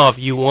getting off,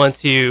 you want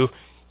to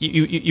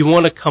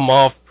come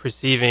off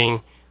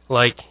perceiving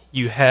like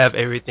you have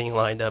everything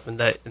lined up and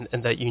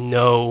that you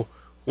know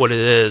what it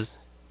is,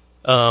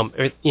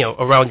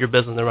 around your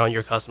business and around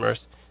your customers.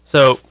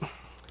 So,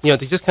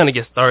 to just kind of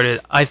get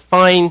started, I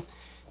find,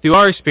 through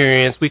our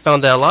experience, we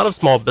found that a lot of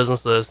small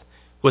businesses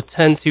would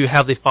tend to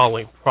have the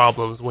following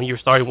problems when you're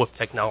starting with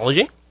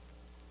technology,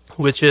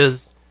 which is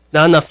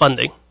not enough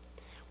funding.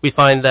 We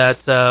find that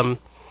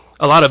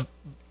a lot of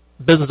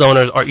business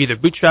owners are either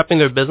bootstrapping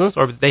their business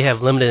or they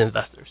have limited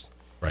investors.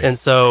 Right. And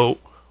so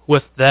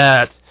with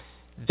that,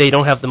 they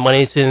don't have the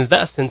money to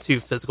invest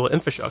into physical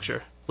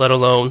infrastructure, let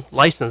alone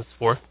license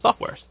for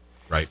softwares.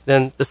 Right.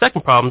 Then the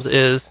second problem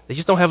is they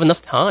just don't have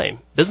enough time.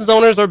 Business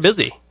owners are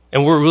busy,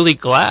 and we're really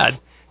glad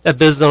that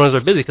business owners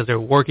are busy because they're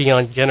working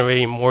on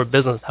generating more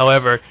business.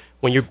 However,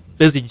 when you're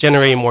busy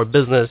generating more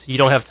business, you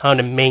don't have time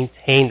to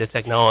maintain the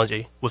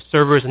technology. With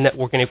servers and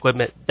networking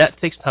equipment, that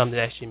takes time to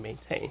actually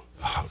maintain.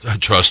 Oh,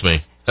 trust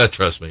me.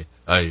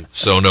 I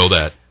so know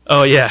that.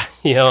 Oh, yeah.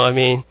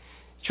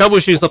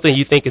 Troubleshooting something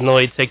you think can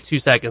only take 2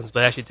 seconds,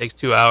 but actually takes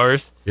 2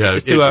 hours. Yeah,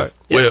 2 hours.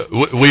 Yeah.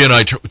 We and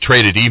I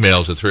traded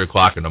emails at 3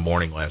 o'clock in the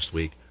morning last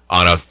week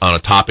on a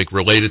topic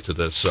related to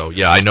this. So,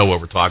 yeah, I know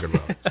what we're talking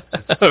about.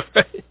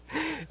 Right.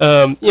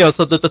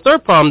 So the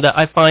third problem that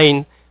I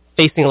find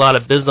facing a lot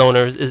of business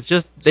owners is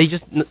they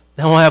just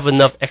don't have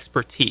enough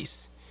expertise.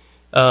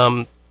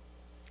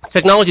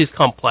 technology is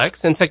complex,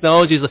 and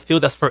technology is a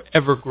field that's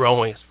forever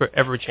growing, it's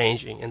forever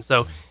changing. And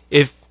so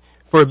if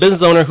for a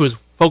business owner who's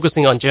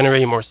focusing on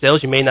generating more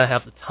sales, you may not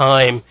have the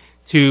time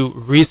to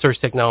research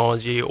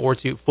technology or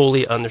to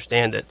fully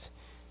understand it.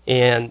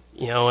 And,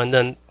 and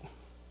then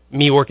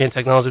me working in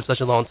technology for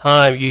such a long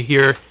time, you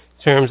hear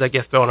terms that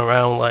get thrown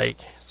around like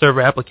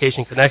server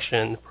application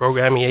connection,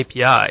 programming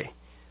API,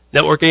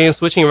 networking and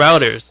switching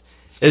routers.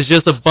 It's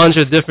just a bunch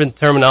of different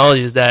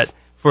terminologies that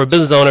for a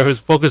business owner who's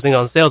focusing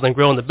on sales and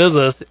growing the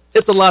business,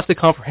 it's a lot to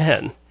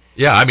comprehend.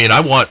 Yeah, I mean, I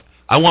want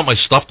my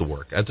stuff to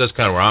work. That's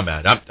kind of where I'm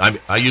at.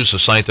 I use the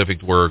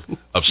scientific word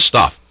of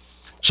stuff.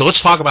 So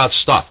let's talk about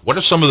stuff. What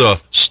are some of the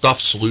stuff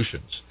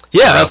solutions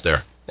that are out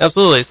there?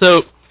 Absolutely. So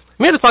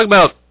I'm here to talk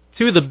about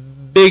two of the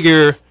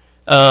bigger,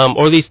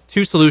 or at least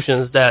two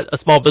solutions that a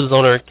small business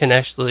owner can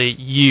actually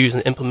use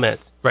and implement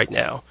right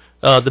now.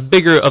 The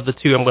bigger of the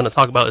two I'm going to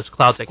talk about is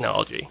cloud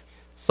technology.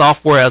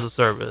 Software as a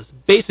service.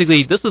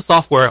 Basically, this is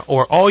software,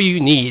 or all you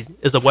need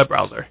is a web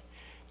browser.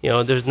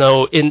 There's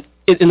no in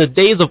the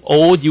days of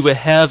old, you would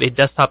have a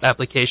desktop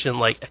application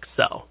like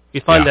Excel.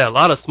 You find that a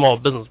lot of small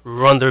businesses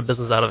run their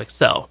business out of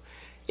Excel,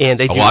 and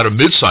a lot of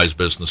mid-sized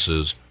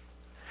businesses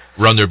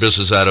run their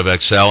business out of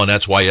Excel, and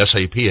that's why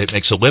SAP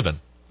makes a living.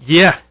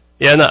 Yeah.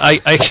 No,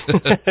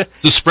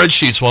 the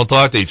spreadsheets won't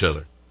talk to each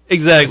other.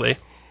 Exactly.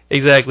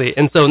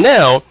 And so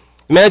now,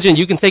 imagine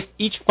you can take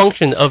each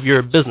function of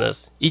your business,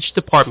 each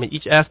department,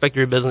 each aspect of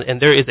your business,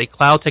 and there is a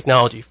cloud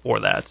technology for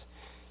that.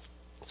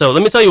 So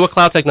let me tell you what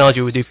cloud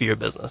technology would do for your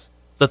business.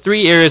 The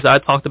three areas I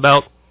talked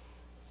about,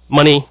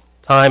 money,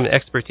 time, and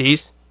expertise.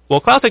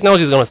 Well, cloud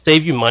technology is going to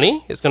save you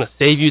money. It's going to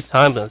save you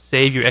time. It's going to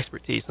save you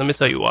expertise. Let me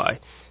tell you why.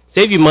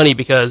 Save you money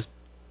because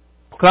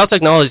cloud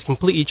technology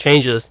completely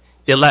changes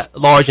the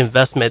large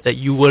investment that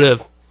you would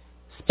have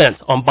spent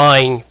on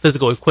buying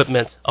physical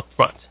equipment up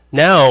front.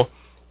 Now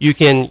you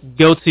can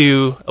go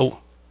to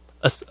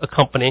a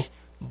company,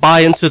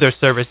 buy into their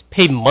service,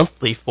 pay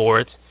monthly for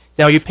it.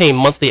 Now you're paying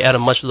monthly at a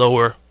much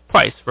lower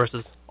price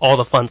versus all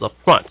the funds up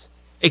front.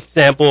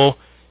 Example,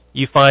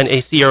 you find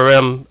a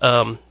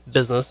CRM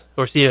business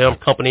or CRM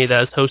company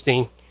that is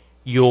hosting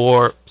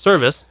your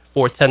service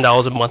for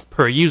 $10 a month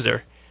per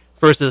user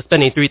versus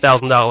spending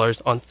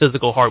 $3,000 on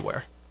physical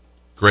hardware.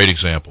 Great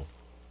example.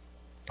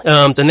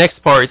 The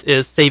next part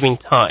is saving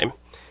time.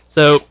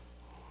 So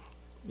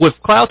with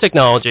cloud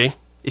technology,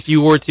 if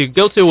you were to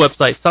go to a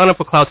website, sign up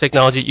for cloud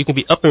technology, you can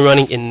be up and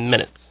running in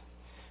minutes.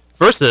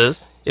 Versus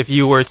if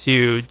you were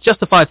to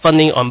justify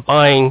funding on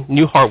buying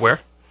new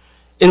hardware,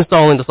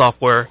 installing the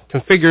software,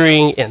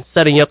 configuring and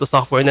setting up the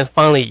software, and then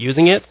finally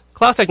using it,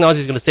 cloud technology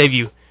is going to save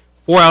you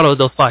 4 out of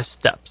those 5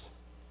 steps.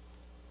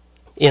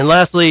 And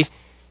lastly,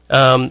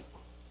 you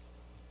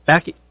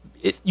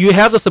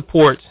have the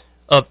support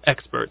of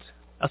experts.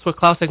 That's what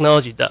cloud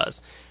technology does.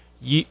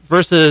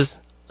 Versus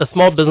a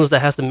small business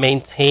that has to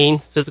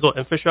maintain physical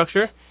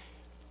infrastructure,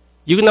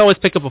 you can always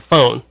pick up a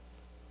phone,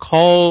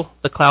 call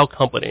the cloud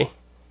company,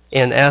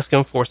 and ask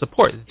them for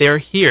support. They're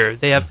here.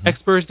 They have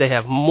experts. They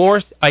have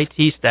more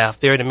IT staff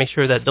there to make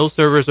sure that those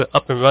servers are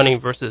up and running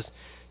versus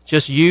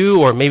just you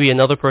or maybe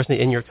another person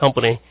in your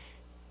company,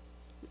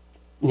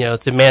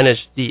 to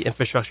manage the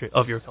infrastructure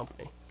of your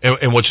company.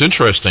 And what's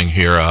interesting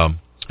here,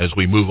 as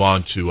we move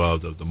on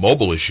to the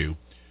mobile issue,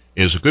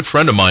 is a good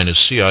friend of mine is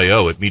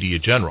CIO at Media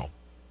General.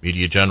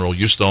 Media General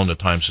used to own the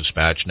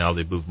Times-Dispatch. Now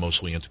they've moved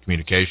mostly into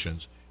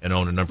communications and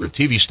own a number of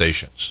TV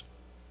stations.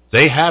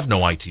 They have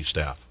no IT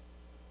staff.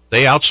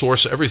 They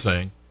outsource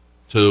everything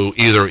to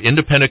either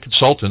independent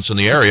consultants in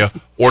the area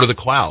or to the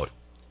cloud.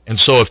 And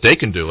so if they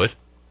can do it,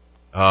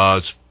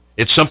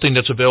 it's something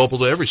that's available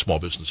to every small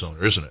business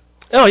owner, isn't it?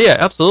 Oh, yeah,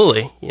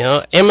 absolutely.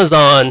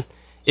 Amazon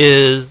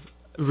is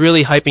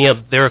really hyping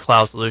up their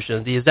cloud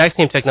solutions. The exact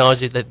same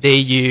technology that they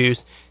use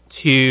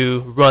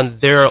to run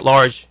their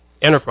large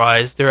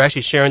enterprise, they're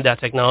actually sharing that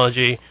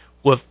technology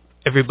with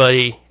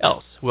everybody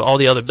else, with all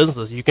the other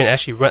businesses. You can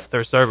actually rent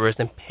their servers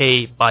and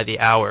pay by the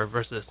hour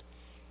versus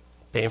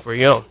paying for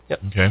your own.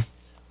 Yep. Okay.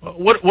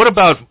 What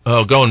about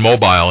going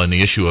mobile and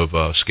the issue of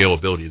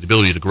scalability, the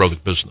ability to grow the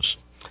business?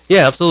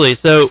 Yeah, absolutely.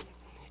 So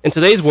in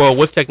today's world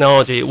with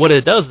technology, what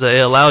it does is it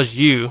allows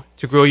you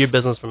to grow your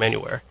business from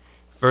anywhere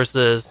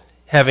versus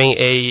having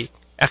a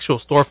actual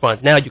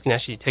storefront. Now you can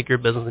actually take your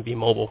business and be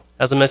mobile.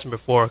 As I mentioned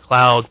before,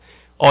 cloud,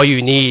 all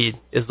you need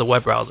is the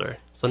web browser.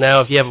 So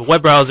now if you have a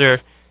web browser,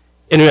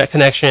 internet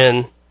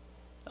connection,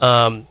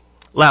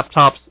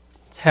 laptops,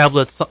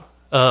 tablets,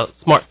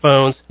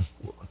 smartphones.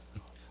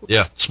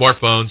 Yeah,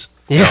 smartphones.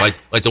 Yeah,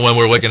 like the one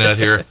we're looking at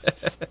here.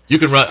 You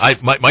can run.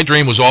 My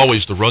dream was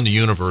always to run the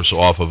universe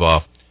off of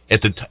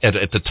at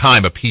the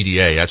time a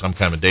PDA. I'm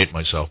kind of dating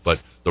myself, but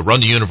to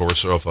run the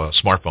universe off a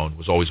smartphone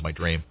was always my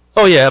dream.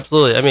 Oh yeah,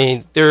 absolutely. I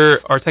mean,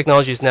 there are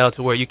technologies now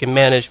to where you can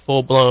manage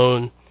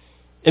full-blown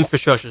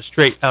infrastructure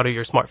straight out of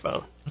your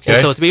smartphone. Okay.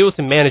 And so to be able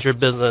to manage your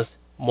business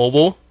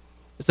mobile,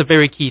 it's a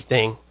very key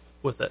thing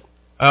with it.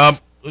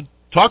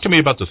 Talk to me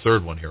about the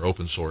third one here,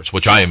 open source,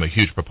 which I am a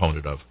huge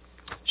proponent of.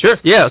 Sure.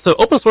 Yeah. So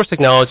open source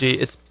technology,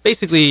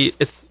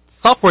 it's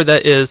software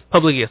that is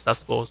publicly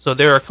accessible. So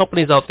there are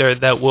companies out there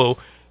that will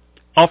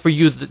offer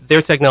you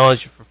their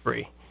technology for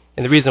free.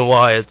 And the reason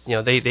why is,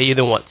 they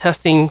either want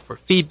testing for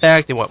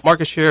feedback, they want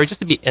market share, just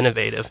to be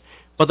innovative.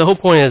 But the whole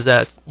point is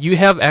that you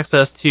have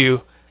access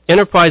to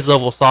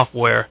enterprise-level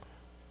software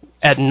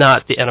at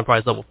not the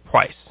enterprise-level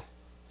price.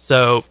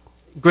 So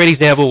great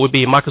example would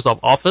be Microsoft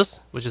Office,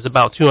 which is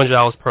about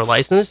 $200 per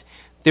license.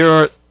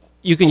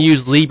 You can use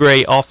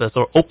LibreOffice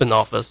or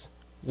OpenOffice,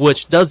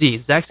 which does the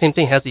exact same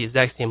thing, has the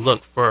exact same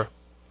look for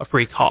a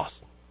free cost.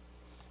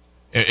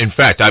 In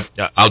fact,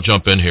 I'll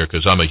jump in here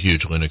because I'm a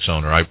huge Linux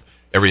owner.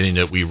 Everything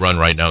that we run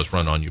right now is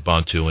run on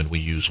Ubuntu, and we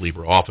use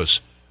LibreOffice.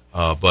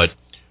 But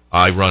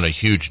I run a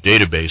huge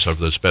database of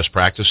those best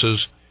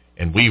practices,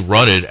 and we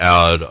run it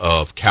out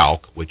of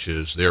Calc, which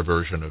is their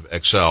version of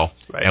Excel,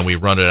 right. And we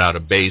run it out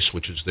of Base,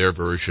 which is their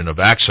version of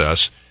Access.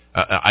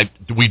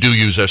 We do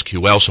use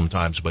SQL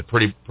sometimes, but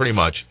pretty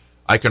much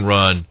I can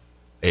run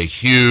a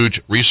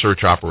huge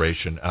research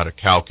operation out of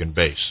Calc and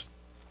Base,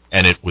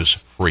 and it was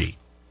free.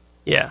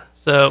 Yeah.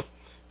 So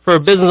for a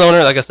business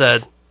owner, like I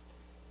said,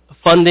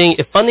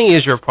 if funding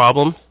is your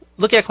problem,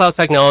 look at cloud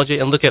technology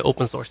and look at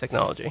open source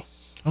technology.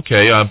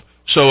 Okay.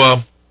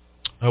 So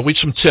with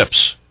some tips.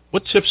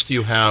 What tips do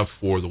you have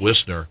for the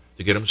listener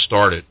to get them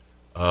started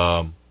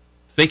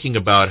thinking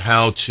about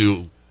how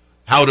to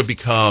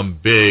become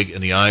big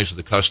in the eyes of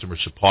the customer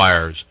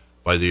suppliers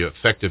by the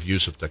effective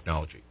use of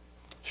technology?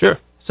 Sure.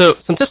 So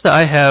some tips that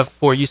I have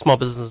for you small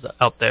businesses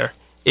out there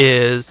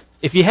is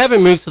if you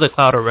haven't moved to the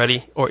cloud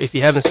already, or if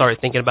you haven't started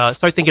thinking about it,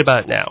 start thinking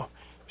about it now.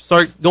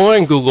 Start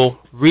going on Google,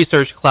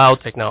 research cloud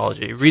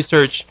technology,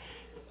 research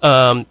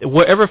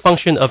whatever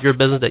function of your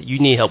business that you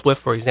need help with,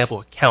 for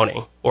example,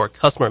 accounting or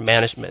customer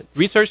management.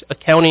 Research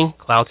accounting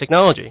cloud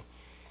technology.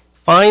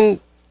 Find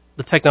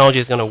the technology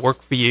that's going to work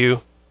for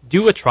you.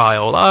 Do a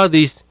trial. A lot of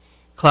these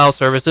cloud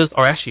services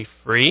are actually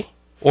free,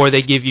 or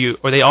they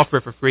offer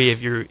it for free if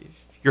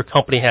your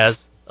company has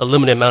a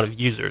limited amount of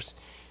users,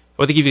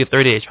 or they give you a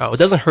 30-day trial. It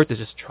doesn't hurt to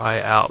just try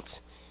it out.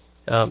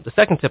 The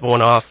second tip I want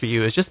to offer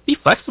you is just be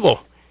flexible.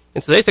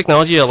 And today's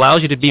technology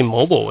allows you to be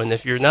mobile, and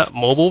if you're not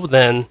mobile,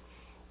 then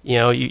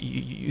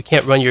you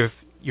can't run your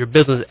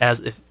business as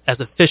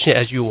efficient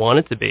as you want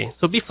it to be.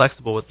 So be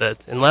flexible with it.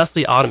 And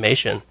lastly,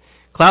 automation.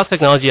 Cloud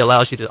technology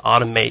allows you to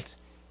automate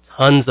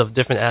tons of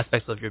different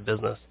aspects of your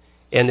business.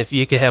 And if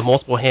you can have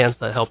multiple hands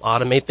that help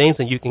automate things,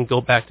 then you can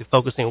go back to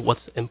focusing on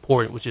what's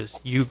important, which is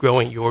you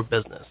growing your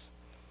business.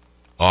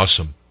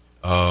 Awesome.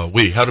 How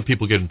do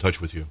people get in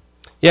touch with you?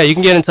 Yeah, you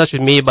can get in touch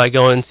with me by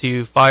going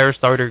to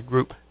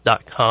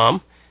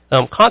firestartergroup.com.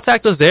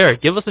 Contact us there.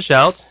 Give us a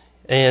shout,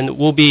 and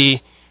we'll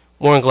be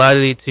more than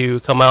gladly to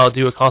come out,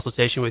 do a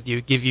consultation with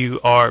you, give you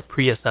our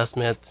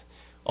pre-assessment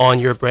on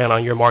your brand,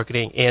 on your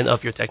marketing, and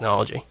of your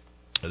technology.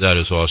 That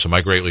is awesome. I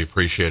greatly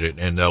appreciate it,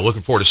 and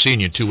looking forward to seeing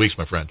you in 2 weeks,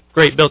 my friend.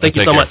 Great, Bill. Thank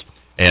you so much.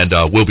 And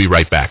we'll be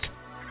right back.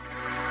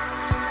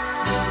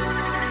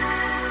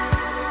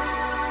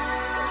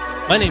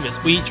 My name is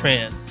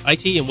Tran,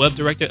 IT and Web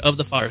Director of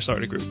the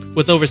Firestarter Group.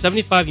 With over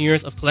 75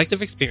 years of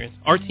collective experience,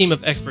 our team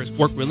of experts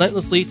work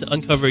relentlessly to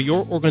uncover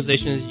your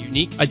organization's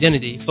unique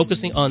identity,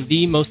 focusing on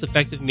the most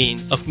effective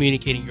means of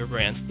communicating your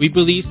brand. We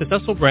believe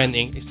successful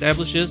branding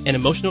establishes an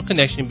emotional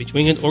connection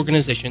between an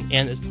organization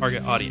and its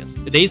target audience.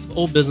 Today's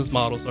old business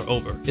models are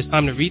over. It's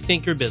time to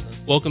rethink your business.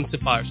 Welcome to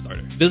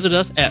Firestarter. Visit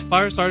us at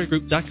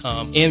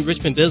firestartergroup.com and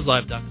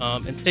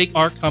RichmondBIZLIVE.com and take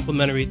our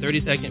complimentary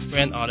 30-second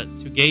brand audit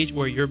to gauge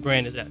where your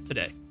brand is at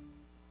today.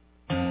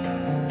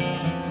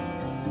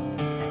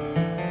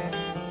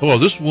 Hello,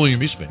 this is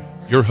William Eastman,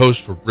 your host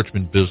for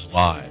Richmond Biz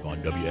Live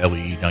on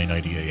WLE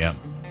 990 AM.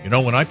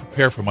 When I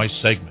prepare for my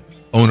segment,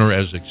 Owner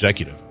as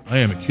Executive, I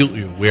am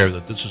acutely aware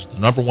that this is the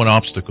number one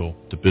obstacle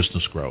to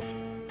business growth.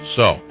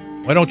 So,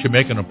 why don't you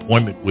make an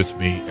appointment with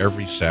me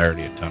every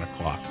Saturday at 10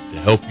 o'clock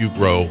to help you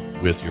grow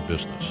with your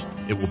business?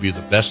 It will be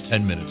the best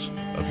 10 minutes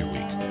of your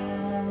week.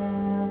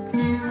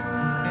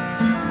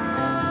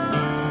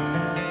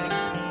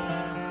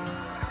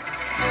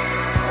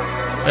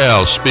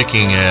 Well,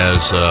 speaking as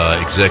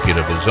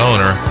executive, as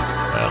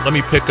owner, let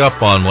me pick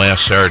up on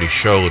last Saturday's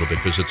show a little bit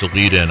because it's a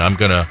lead-in. I'm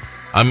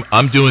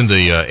doing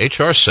the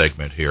HR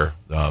segment here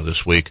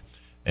this week,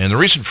 and the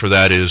reason for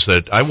that is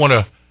that I want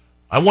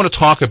to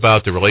talk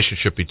about the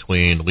relationship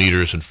between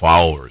leaders and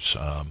followers.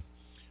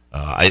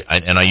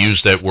 I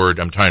use that word.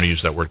 I'm trying to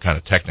use that word kind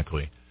of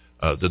technically.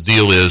 The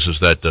deal is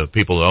that the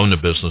people that own the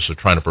business are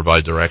trying to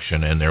provide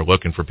direction, and they're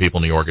looking for people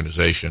in the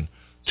organization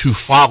to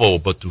follow,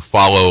 but to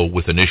follow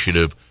with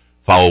initiative,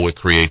 follow with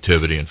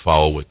creativity, and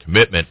follow with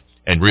commitment,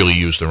 and really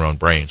use their own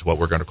brains, what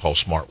we're going to call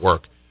smart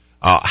work.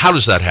 How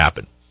does that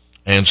happen?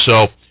 And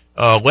so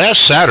last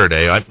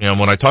Saturday,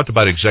 when I talked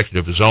about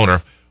executive as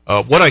owner,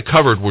 what I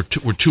covered were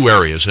two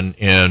areas. And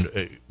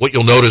what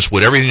you'll notice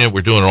with everything that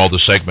we're doing in all the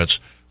segments,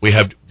 we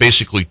have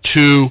basically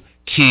two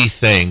key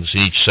things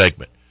in each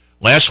segment.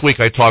 Last week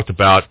I talked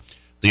about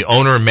the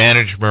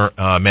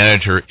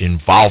owner-manager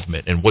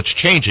involvement and what's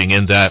changing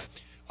in that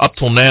up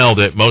till now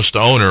that most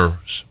owners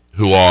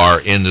who are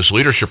in this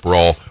leadership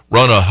role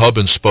run a hub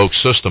and spoke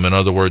system. In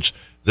other words,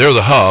 they're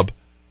the hub,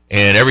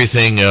 and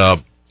everything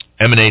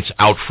emanates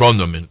out from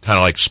them, and kind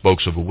of like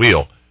spokes of a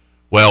wheel.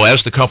 Well,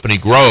 as the company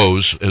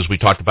grows, as we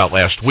talked about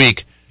last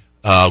week,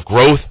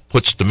 growth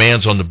puts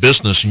demands on the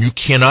business, and you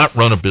cannot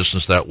run a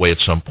business that way at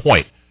some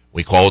point.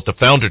 We call it the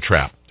founder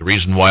trap. The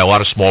reason why a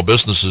lot of small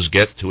businesses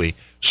get to a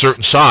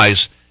certain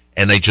size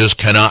and they just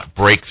cannot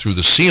break through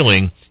the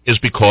ceiling is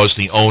because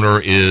the owner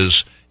is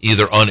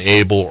either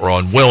unable or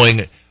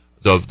unwilling.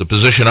 The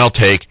position I'll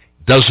take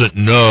doesn't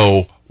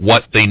know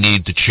what they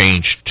need to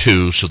change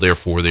to, so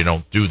therefore they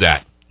don't do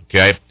that.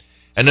 Okay?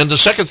 And then the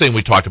second thing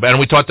we talked about, and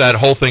we talked that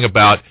whole thing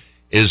about,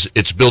 is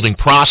it's building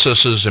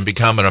processes and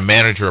becoming a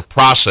manager of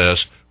process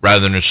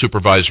rather than a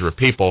supervisor of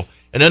people.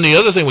 And then the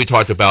other thing we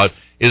talked about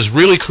is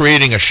really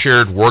creating a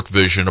shared work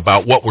vision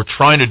about what we're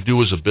trying to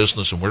do as a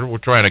business and where we're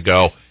trying to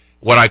go,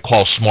 what I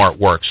call smart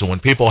work. So when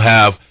people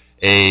have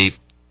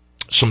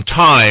some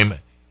time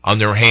on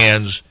their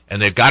hands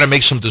and they've got to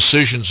make some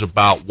decisions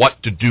about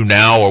what to do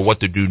now or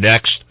what to do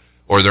next,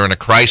 or they're in a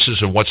crisis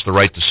and what's the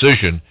right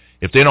decision,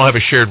 if they don't have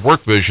a shared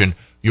work vision,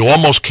 you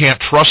almost can't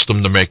trust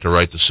them to make the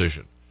right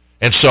decision.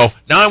 And so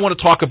now I want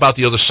to talk about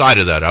the other side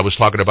of that. I was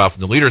talking about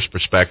from the leader's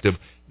perspective.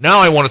 Now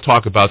I want to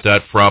talk about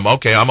that from,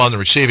 okay, I'm on the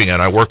receiving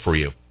end. I work for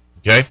you.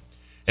 Okay?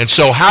 And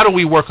so how do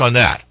we work on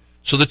that?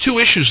 So the two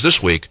issues this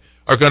week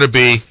are going to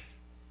be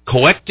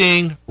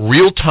collecting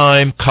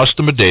real-time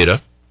customer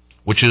data,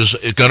 which is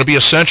going to be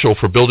essential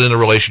for building the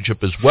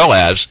relationship, as well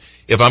as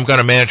if I'm going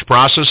to manage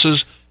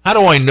processes, how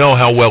do I know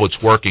how well it's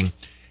working?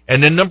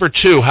 And then number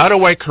two, how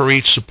do I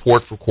create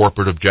support for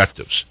corporate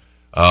objectives?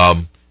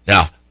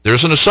 Now,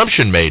 there's an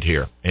assumption made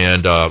here,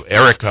 and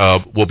Eric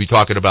will be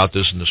talking about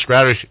this in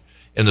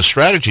the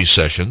strategy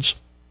sessions.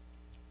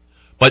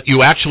 But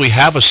you actually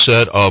have a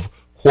set of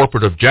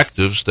corporate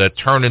objectives that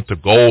turn into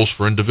goals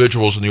for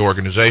individuals in the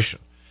organization.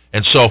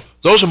 And so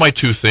those are my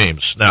two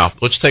themes. Now,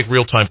 let's take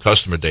real-time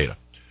customer data.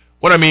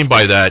 What I mean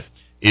by that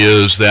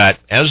is that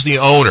as the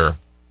owner,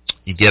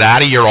 you get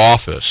out of your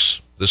office.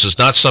 This is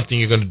not something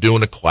you're going to do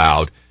in the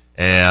cloud,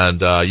 and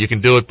you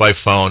can do it by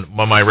phone.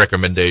 My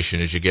recommendation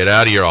is you get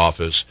out of your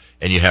office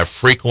and you have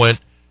frequent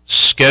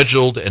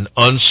scheduled and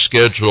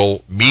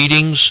unscheduled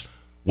meetings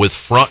with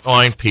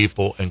frontline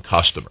people and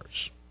customers.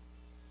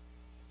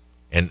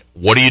 And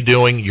what are you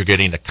doing? You're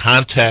getting the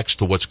context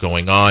to what's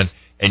going on,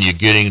 and you're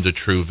getting the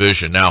true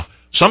vision. Now,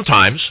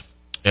 sometimes,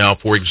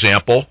 for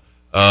example,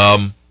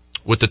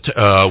 with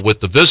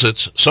the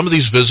visits, some of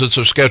these visits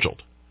are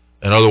scheduled.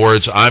 In other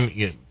words,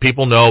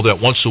 people know that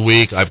once a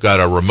week I've got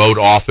a remote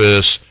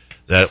office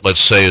that,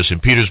 let's say, is in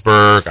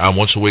Petersburg.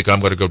 Once a week I'm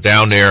going to go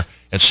down there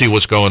and see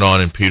what's going on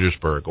in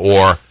Petersburg.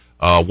 Or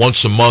once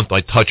a month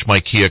I touch my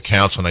key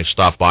accounts and I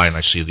stop by and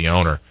I see the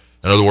owner.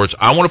 In other words,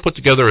 I want to put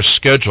together a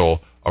schedule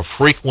of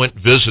frequent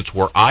visits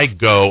where I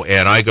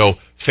go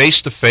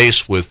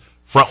face-to-face with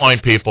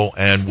frontline people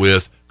and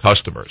with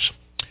customers.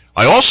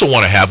 I also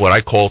want to have what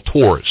I call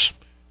tours,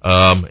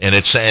 and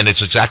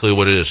it's exactly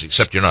what it is,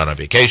 except you're not on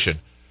vacation.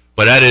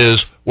 But that is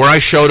where I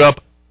show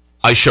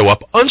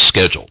up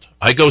unscheduled.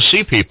 I go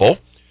see people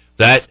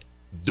that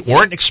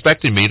weren't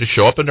expecting me to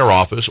show up in their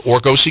office, or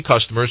go see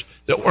customers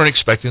that weren't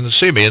expecting to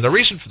see me. And the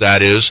reason for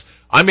that is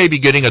I may be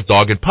getting a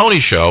dog and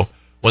pony show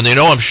when they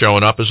know I'm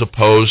showing up, as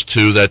opposed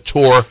to that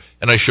tour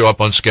and I show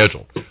up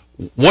unscheduled.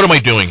 What am I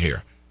doing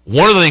here?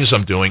 One of the things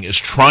I'm doing is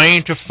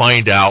trying to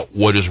find out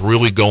what is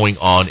really going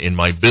on in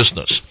my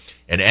business.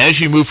 And as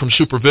you move from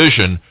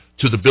supervision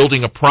to the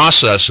building of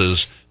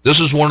processes, this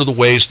is one of the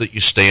ways that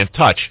you stay in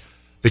touch.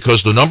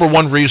 Because the number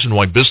one reason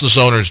why business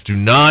owners do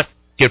not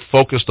get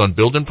focused on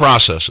building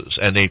processes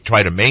and they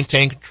try to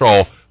maintain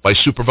control by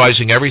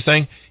supervising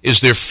everything is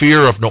their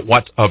fear of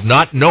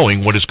not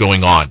knowing what is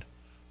going on.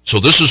 So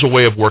this is a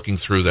way of working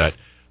through that.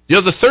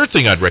 The third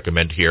thing I'd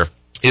recommend here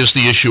is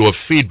the issue of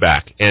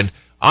feedback. And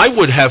I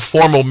would have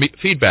formal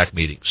feedback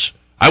meetings.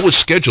 I would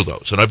schedule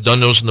those, and I've done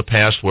those in the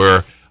past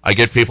where I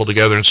get people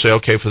together and say,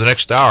 okay, for the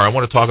next hour, I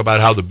want to talk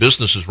about how the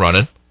business is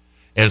running,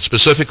 and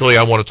specifically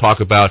I want to talk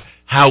about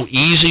how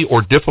easy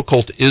or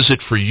difficult is it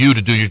for you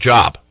to do your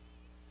job.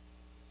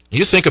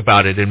 You think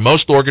about it, in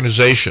most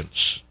organizations,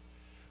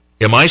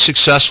 am I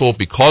successful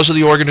because of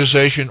the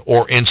organization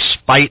or in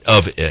spite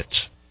of it?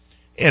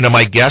 And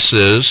my guess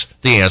is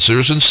the answer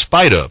is in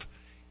spite of.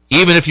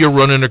 Even if you're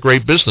running a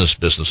great business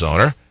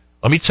owner,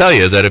 let me tell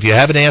you that if you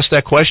haven't asked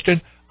that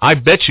question, I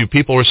bet you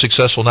people are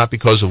successful not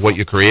because of what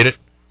you created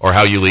or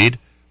how you lead.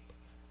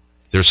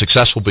 They're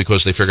successful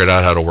because they figured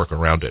out how to work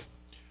around it.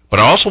 But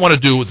I also want to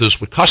do this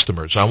with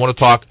customers. I want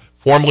to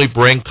formally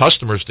bring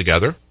customers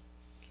together,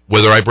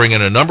 whether I bring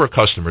in a number of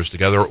customers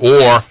together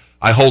or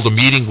I hold a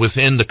meeting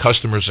within the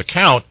customer's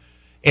account.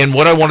 And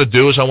what I want to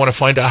do is I want to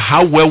find out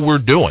how well we're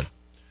doing.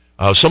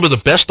 Some of the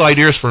best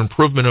ideas for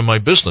improvement in my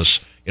business.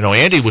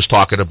 Andy was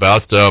talking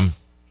about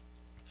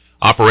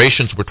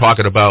operations. We're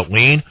talking about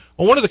lean.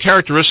 Well, one of the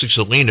characteristics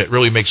of lean that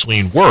really makes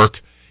lean work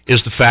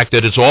is the fact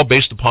that it's all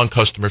based upon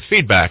customer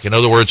feedback. In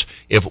other words,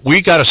 if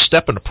we got a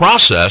step in the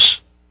process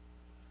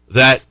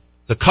that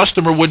the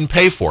customer wouldn't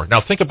pay for.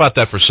 Now, think about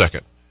that for a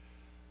second.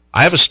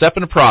 I have a step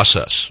in the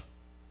process.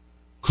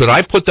 Could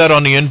I put that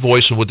on the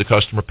invoice and would the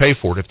customer pay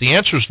for it? If the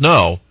answer is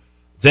no,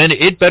 then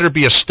it better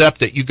be a step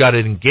that you got to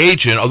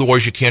engage in,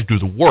 otherwise you can't do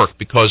the work.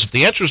 Because if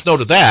the answer is no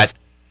to that,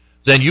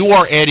 then you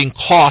are adding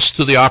cost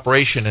to the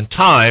operation and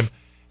time,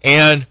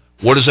 and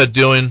what is that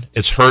doing?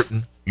 It's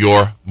hurting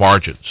your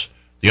margins.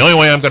 The only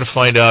way I'm going to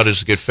find out is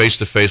to get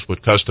face-to-face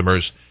with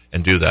customers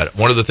and do that.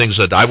 One of the things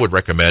that I would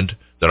recommend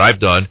that I've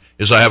done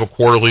is I have a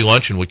quarterly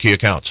luncheon with key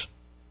accounts.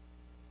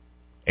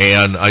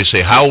 And I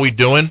say, how are we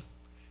doing,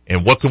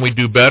 and what can we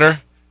do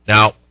better?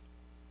 Now,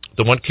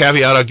 the one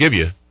caveat I'll give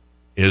you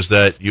is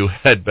that you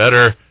had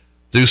better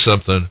do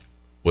something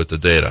with the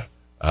data.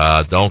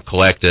 Don't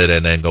collect it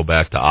and then go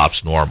back to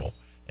ops normal.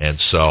 And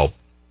so,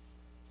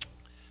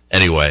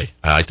 anyway,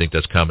 I think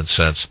that's common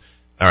sense.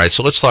 All right,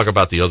 so let's talk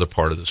about the other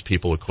part of this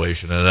people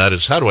equation, and that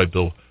is, how do I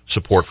build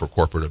support for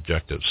corporate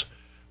objectives?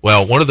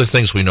 Well, one of the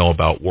things we know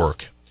about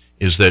work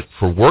is that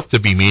for work to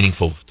be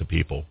meaningful to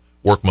people,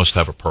 work must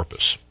have a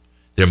purpose.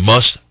 There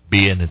must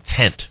be an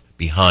intent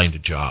behind a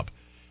job.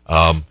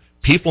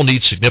 People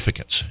need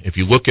significance. If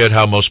you look at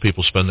how most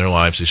people spend their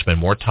lives, they spend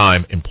more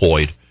time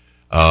employed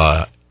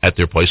at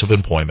their place of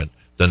employment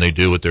than they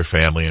do with their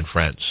family and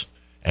friends.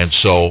 And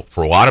so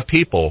for a lot of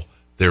people,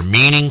 their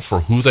meaning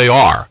for who they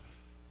are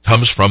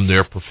comes from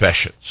their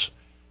professions.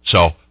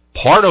 So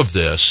part of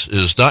this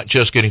is not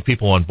just getting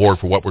people on board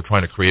for what we're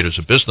trying to create as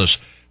a business,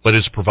 but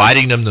it's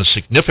providing them the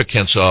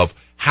significance of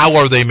how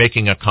are they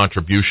making a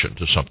contribution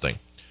to something.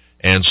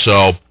 And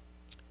so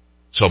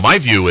my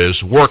view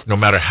is work, no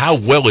matter how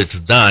well it's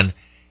done,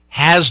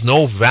 has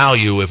no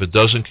value if it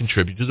doesn't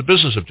contribute to the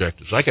business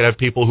objectives. I could have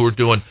people who are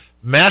doing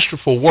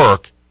masterful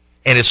work,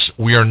 and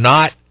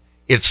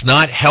it's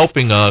not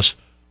helping us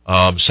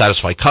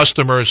satisfy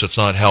customers. It's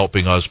not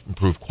helping us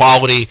improve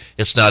quality.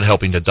 It's not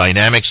helping the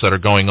dynamics that are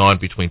going on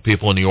between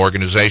people in the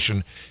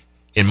organization.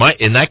 In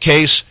that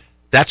case,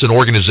 that's an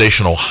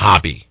organizational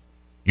hobby.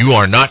 You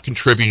are not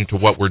contributing to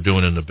what we're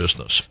doing in the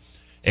business.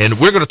 And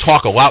we're going to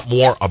talk a lot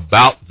more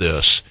about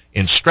this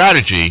in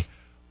strategy,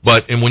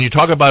 and when you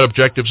talk about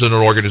objectives in an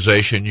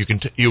organization,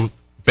 you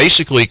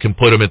basically can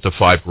put them into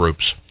 5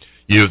 groups.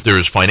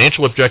 There's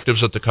financial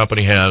objectives that the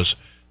company has.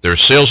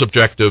 There's sales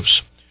objectives.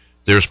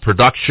 There's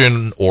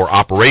production or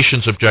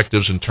operations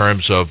objectives in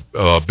terms of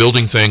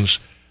building things.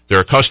 There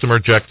are customer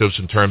objectives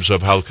in terms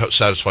of how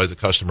satisfied the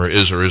customer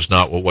is or is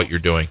not with what you're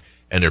doing,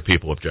 and there are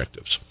people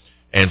objectives.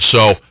 And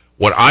so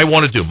what I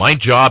want to do, my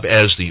job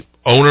as the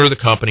owner of the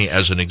company,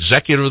 as an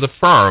executive of the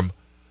firm,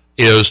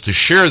 is to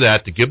share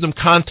that, to give them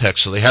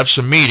context so they have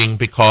some meaning,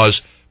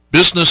 because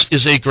business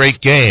is a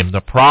great game.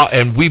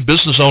 And we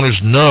business owners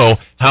know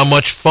how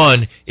much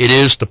fun it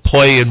is to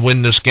play and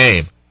win this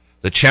game.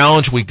 The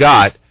challenge we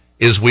got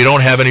is we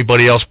don't have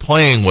anybody else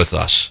playing with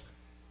us.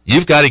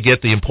 You've got to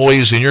get the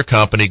employees in your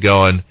company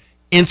going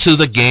into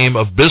the game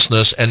of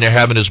business, and they're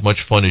having as much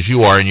fun as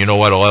you are. And you know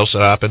what else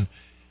will happen?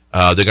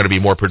 They're going to be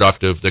more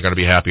productive, they're going to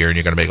be happier, and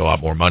you're going to make a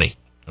lot more money.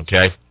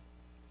 Okay?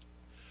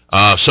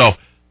 So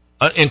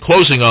in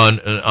closing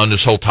on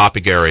this whole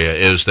topic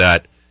area is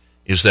that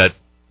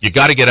you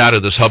got to get out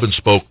of this hub and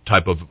spoke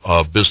type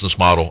of business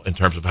model in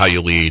terms of how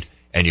you lead,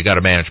 and you got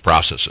to manage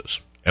processes.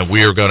 And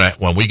we are going to,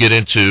 when we get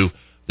into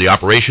the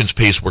operations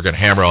piece, we're going to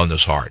hammer on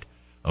this hard.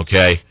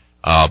 Okay?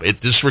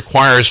 This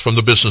requires from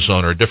the business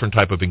owner a different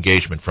type of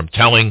engagement, from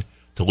telling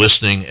to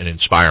listening and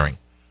inspiring.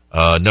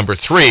 Number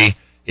 3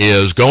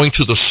 is going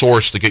to the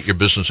source to get your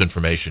business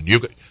information. You're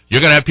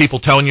going to have people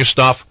telling you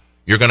stuff.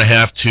 You're going to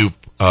have to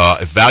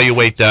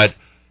evaluate that,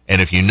 and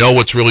if you know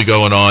what's really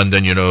going on,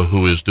 then you know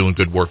who is doing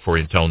good work for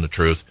you and telling the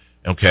truth.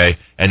 Okay,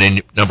 and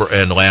then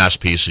the last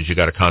piece is you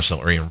got to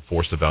constantly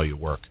reinforce the value of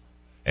work,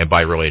 and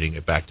by relating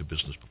it back to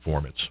business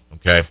performance.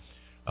 Okay,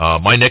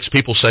 my next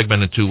people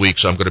segment in 2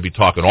 weeks, I'm going to be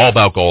talking all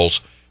about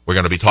goals. We're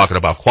going to be talking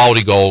about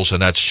quality goals,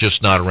 and that's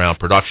just not around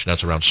production;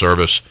 that's around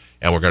service,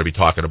 and we're going to be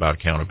talking about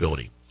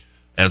accountability.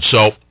 And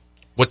so,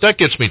 what that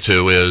gets me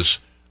to is,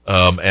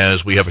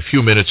 as we have a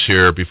few minutes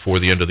here before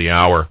the end of the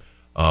hour,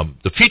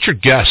 the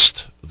featured guest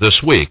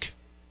this week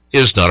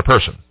is not a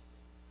person.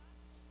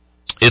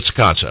 It's a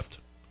concept,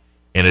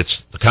 and it's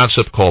the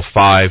concept called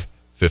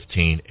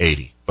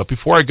 5-15-80. But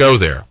before I go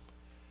there,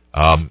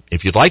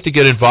 if you'd like to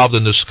get involved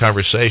in this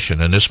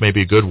conversation, and this may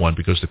be a good one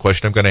because the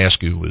question I'm going to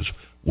ask you is,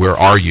 where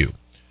are you?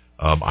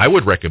 I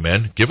would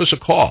recommend give us a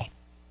call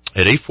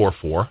at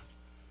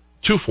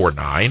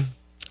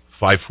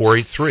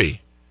 844-249-5483.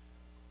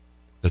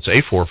 That's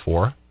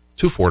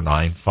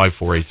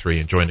 844-249-5483,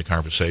 and join the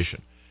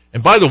conversation.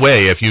 And by the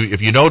way, if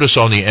you notice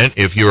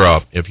if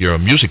you're a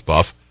music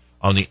buff,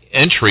 on the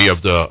entry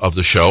of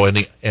the show and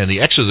the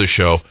exit of the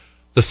show,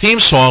 the theme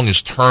song is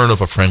 "Turn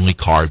of a Friendly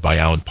Card" by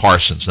Alan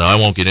Parsons. Now, I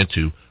won't get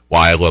into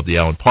why I love the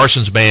Alan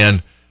Parsons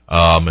band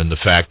and the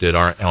fact that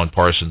Alan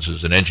Parsons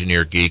is an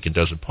engineer geek and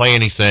doesn't play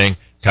anything,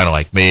 kind of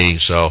like me.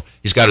 So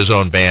he's got his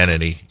own band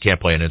and he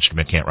can't play an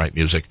instrument, can't write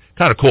music.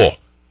 Kind of cool.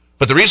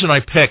 But the reason I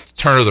picked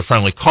 "Turn of the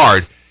Friendly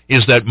Card"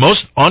 is that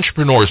most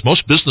entrepreneurs,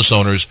 most business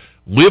owners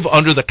live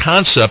under the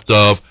concept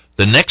of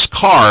the next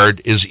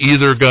card is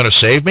either going to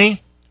save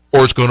me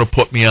or it's going to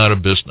put me out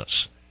of business.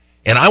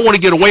 And I want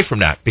to get away from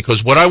that,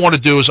 because what I want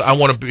to do is I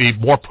want to be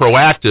more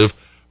proactive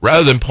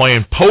rather than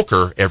playing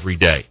poker every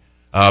day.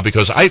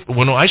 Because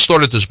when I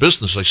started this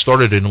business, I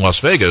started in Las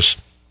Vegas,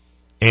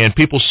 and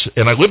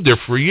I lived there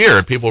for a year,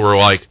 and people were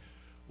like,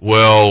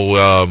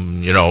 well,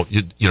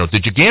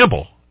 did you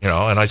gamble?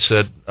 And I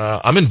said,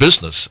 I'm in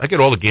business. I get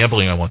all the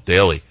gambling I want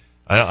daily.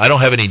 I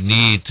don't have any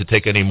need to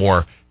take any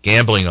more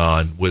gambling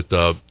on with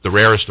the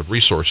rarest of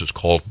resources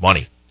called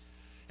money.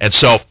 And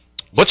so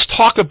let's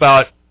talk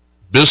about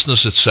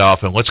business itself,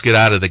 and let's get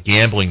out of the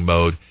gambling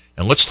mode,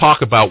 and let's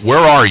talk about where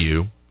are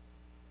you,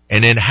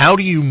 and then how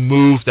do you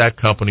move that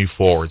company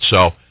forward.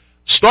 So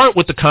start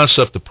with the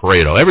concept of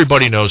Pareto.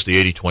 Everybody knows the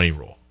 80-20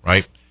 rule,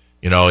 right?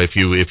 If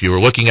you were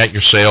looking at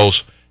your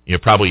sales,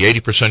 probably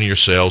 80% of your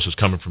sales is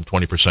coming from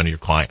 20% of your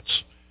clients.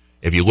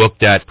 If you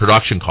looked at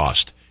production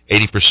cost,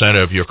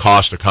 80% of your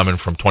costs are coming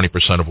from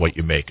 20% of what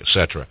you make,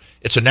 etc.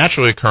 It's a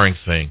naturally occurring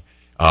thing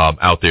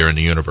out there in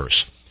the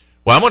universe.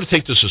 Well, I'm going to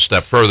take this a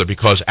step further,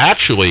 because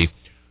actually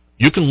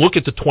you can look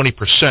at the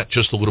 20%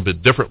 just a little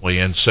bit differently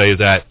and say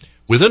that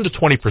within the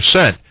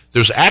 20%,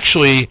 there's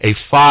actually a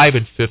 5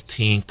 and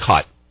 15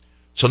 cut.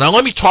 So now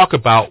let me talk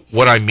about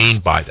what I mean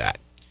by that.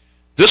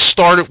 This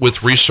started with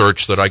research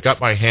that I got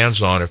my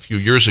hands on a few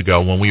years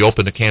ago when we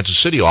opened the Kansas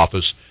City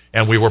office,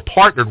 and we were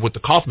partnered with the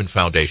Kauffman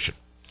Foundation.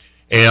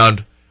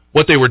 And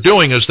what they were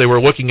doing is they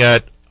were looking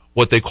at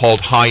what they called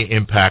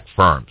high-impact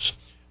firms,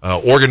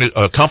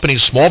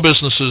 companies, small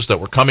businesses that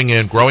were coming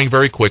in, growing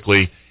very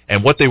quickly,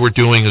 and what they were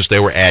doing is they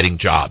were adding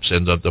jobs.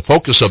 And the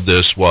focus of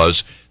this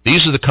was,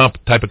 these are the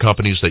type of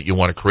companies that you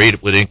want to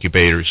create with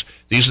incubators.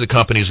 These are the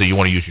companies that you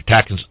want to use your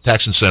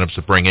tax incentives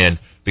to bring in,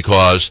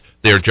 because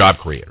they're job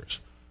creators.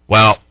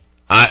 Well,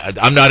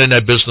 I'm not in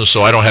that business,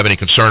 so I don't have any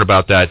concern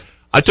about that.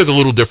 I took a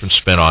little different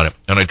spin on it,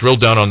 and I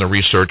drilled down on the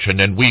research, and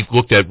then we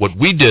looked at what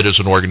we did as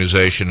an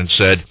organization and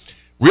said,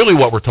 really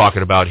what we're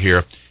talking about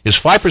here is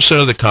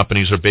 5% of the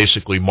companies are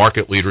basically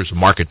market leaders and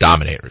market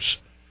dominators.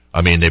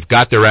 I mean, they've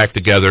got their act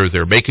together.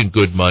 They're making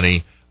good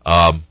money.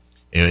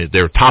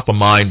 They're top of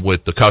mind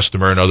with the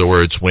customer. In other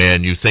words,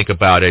 when you think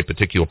about a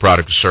particular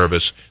product or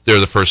service, they're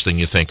the first thing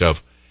you think of.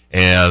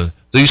 And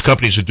these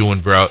companies are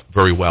doing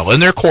very well.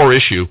 And their core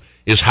issue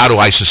is, how do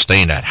I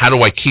sustain that? How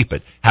do I keep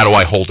it? How do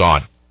I hold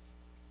on?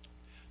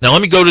 Now,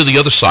 let me go to the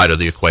other side of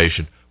the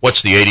equation.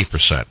 What's the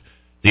 80%?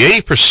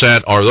 The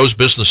 80% are those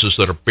businesses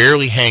that are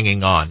barely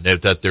hanging on,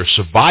 that their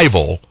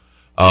survival,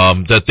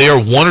 that they are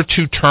one or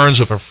two turns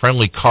of a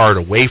friendly card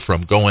away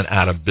from going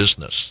out of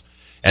business,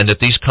 and that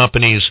these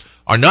companies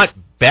are not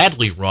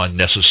badly run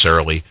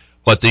necessarily,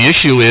 but the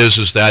issue is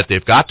that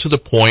they've got to the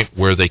point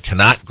where they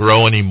cannot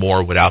grow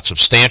anymore without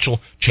substantial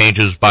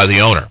changes by the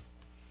owner.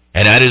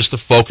 And that is the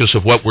focus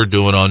of what we're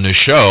doing on this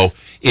show,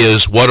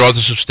 is what are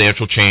the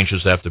substantial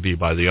changes that have to be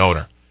by the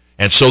owner.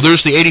 And so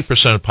there's the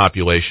 80% of the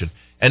population,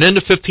 and then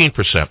the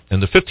 15%.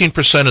 And the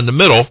 15% in the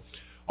middle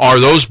are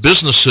those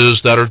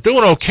businesses that are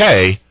doing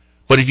okay,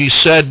 but if you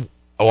said,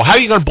 oh, how are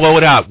you going to blow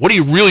it out? What are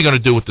you really going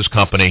to do with this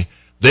company?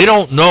 They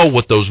don't know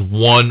what those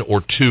one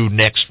or two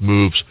next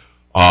moves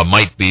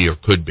might be or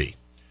could be.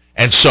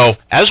 And so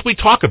as we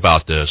talk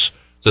about this,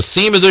 the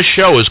theme of this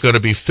show is going to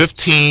be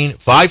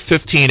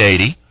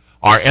 5-15-80.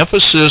 Our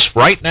emphasis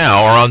right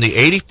now are on the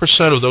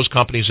 80% of those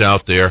companies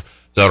out there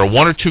that are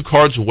one or two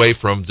cards away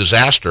from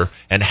disaster,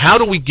 and how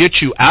do we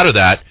get you out of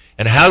that,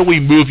 and how do we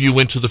move you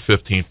into the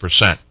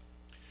 15%?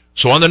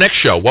 So on the next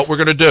show, what we're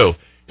going to do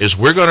is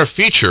we're going to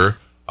feature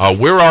a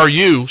Where Are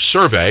You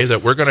survey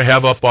that we're going to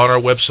have up on our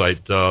website,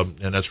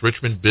 and that's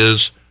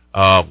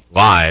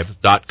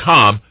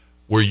RichmondBIZLive.com,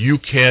 where you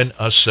can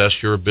assess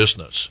your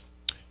business.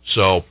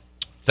 So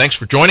thanks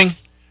for joining.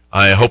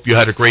 I hope you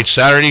had a great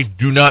Saturday.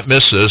 Do not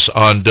miss us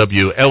on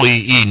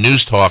WLEE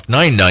News Talk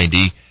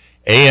 990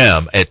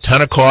 AM at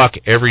 10 o'clock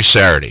every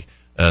Saturday.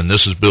 And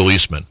this is Bill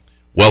Eastman.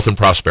 Wealth and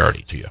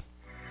prosperity to you.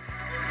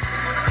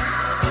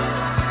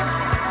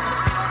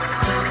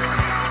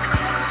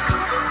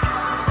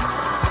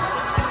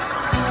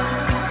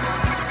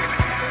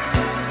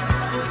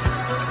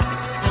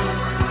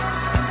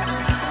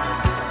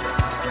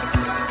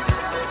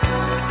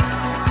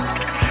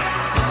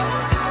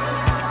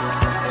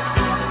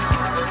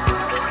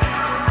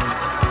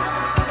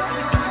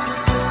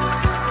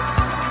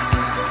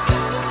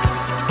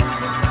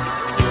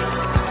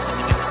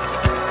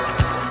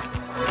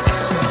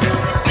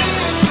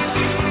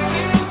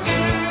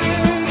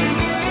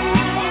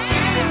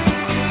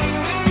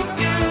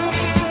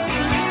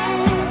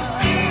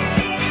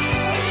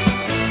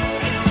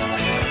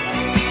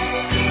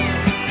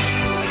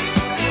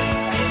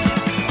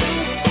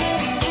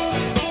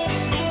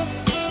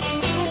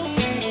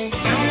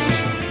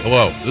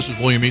 Hello, this is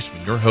William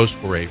Eastman, your host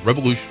for a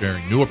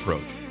revolutionary new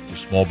approach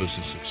to small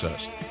business success,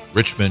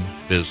 Richmond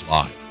Biz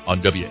Live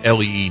on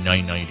WLEE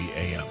 990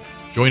 AM.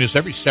 Join us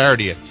every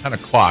Saturday at 10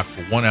 o'clock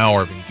for 1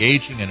 hour of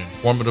engaging and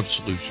informative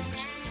solutions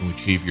to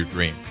achieve your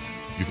dream.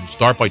 You can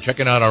start by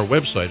checking out our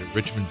website at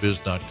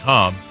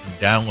richmondbiz.com and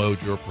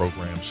download your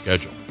program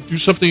schedule. Do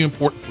something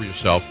important for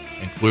yourself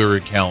and clear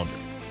your calendar.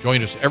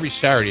 Join us every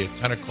Saturday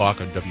at 10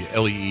 o'clock on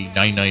WLEE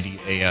 990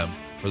 AM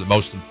for the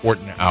most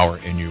important hour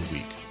in your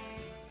week.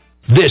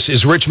 This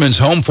is Richmond's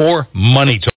home for Money Talk.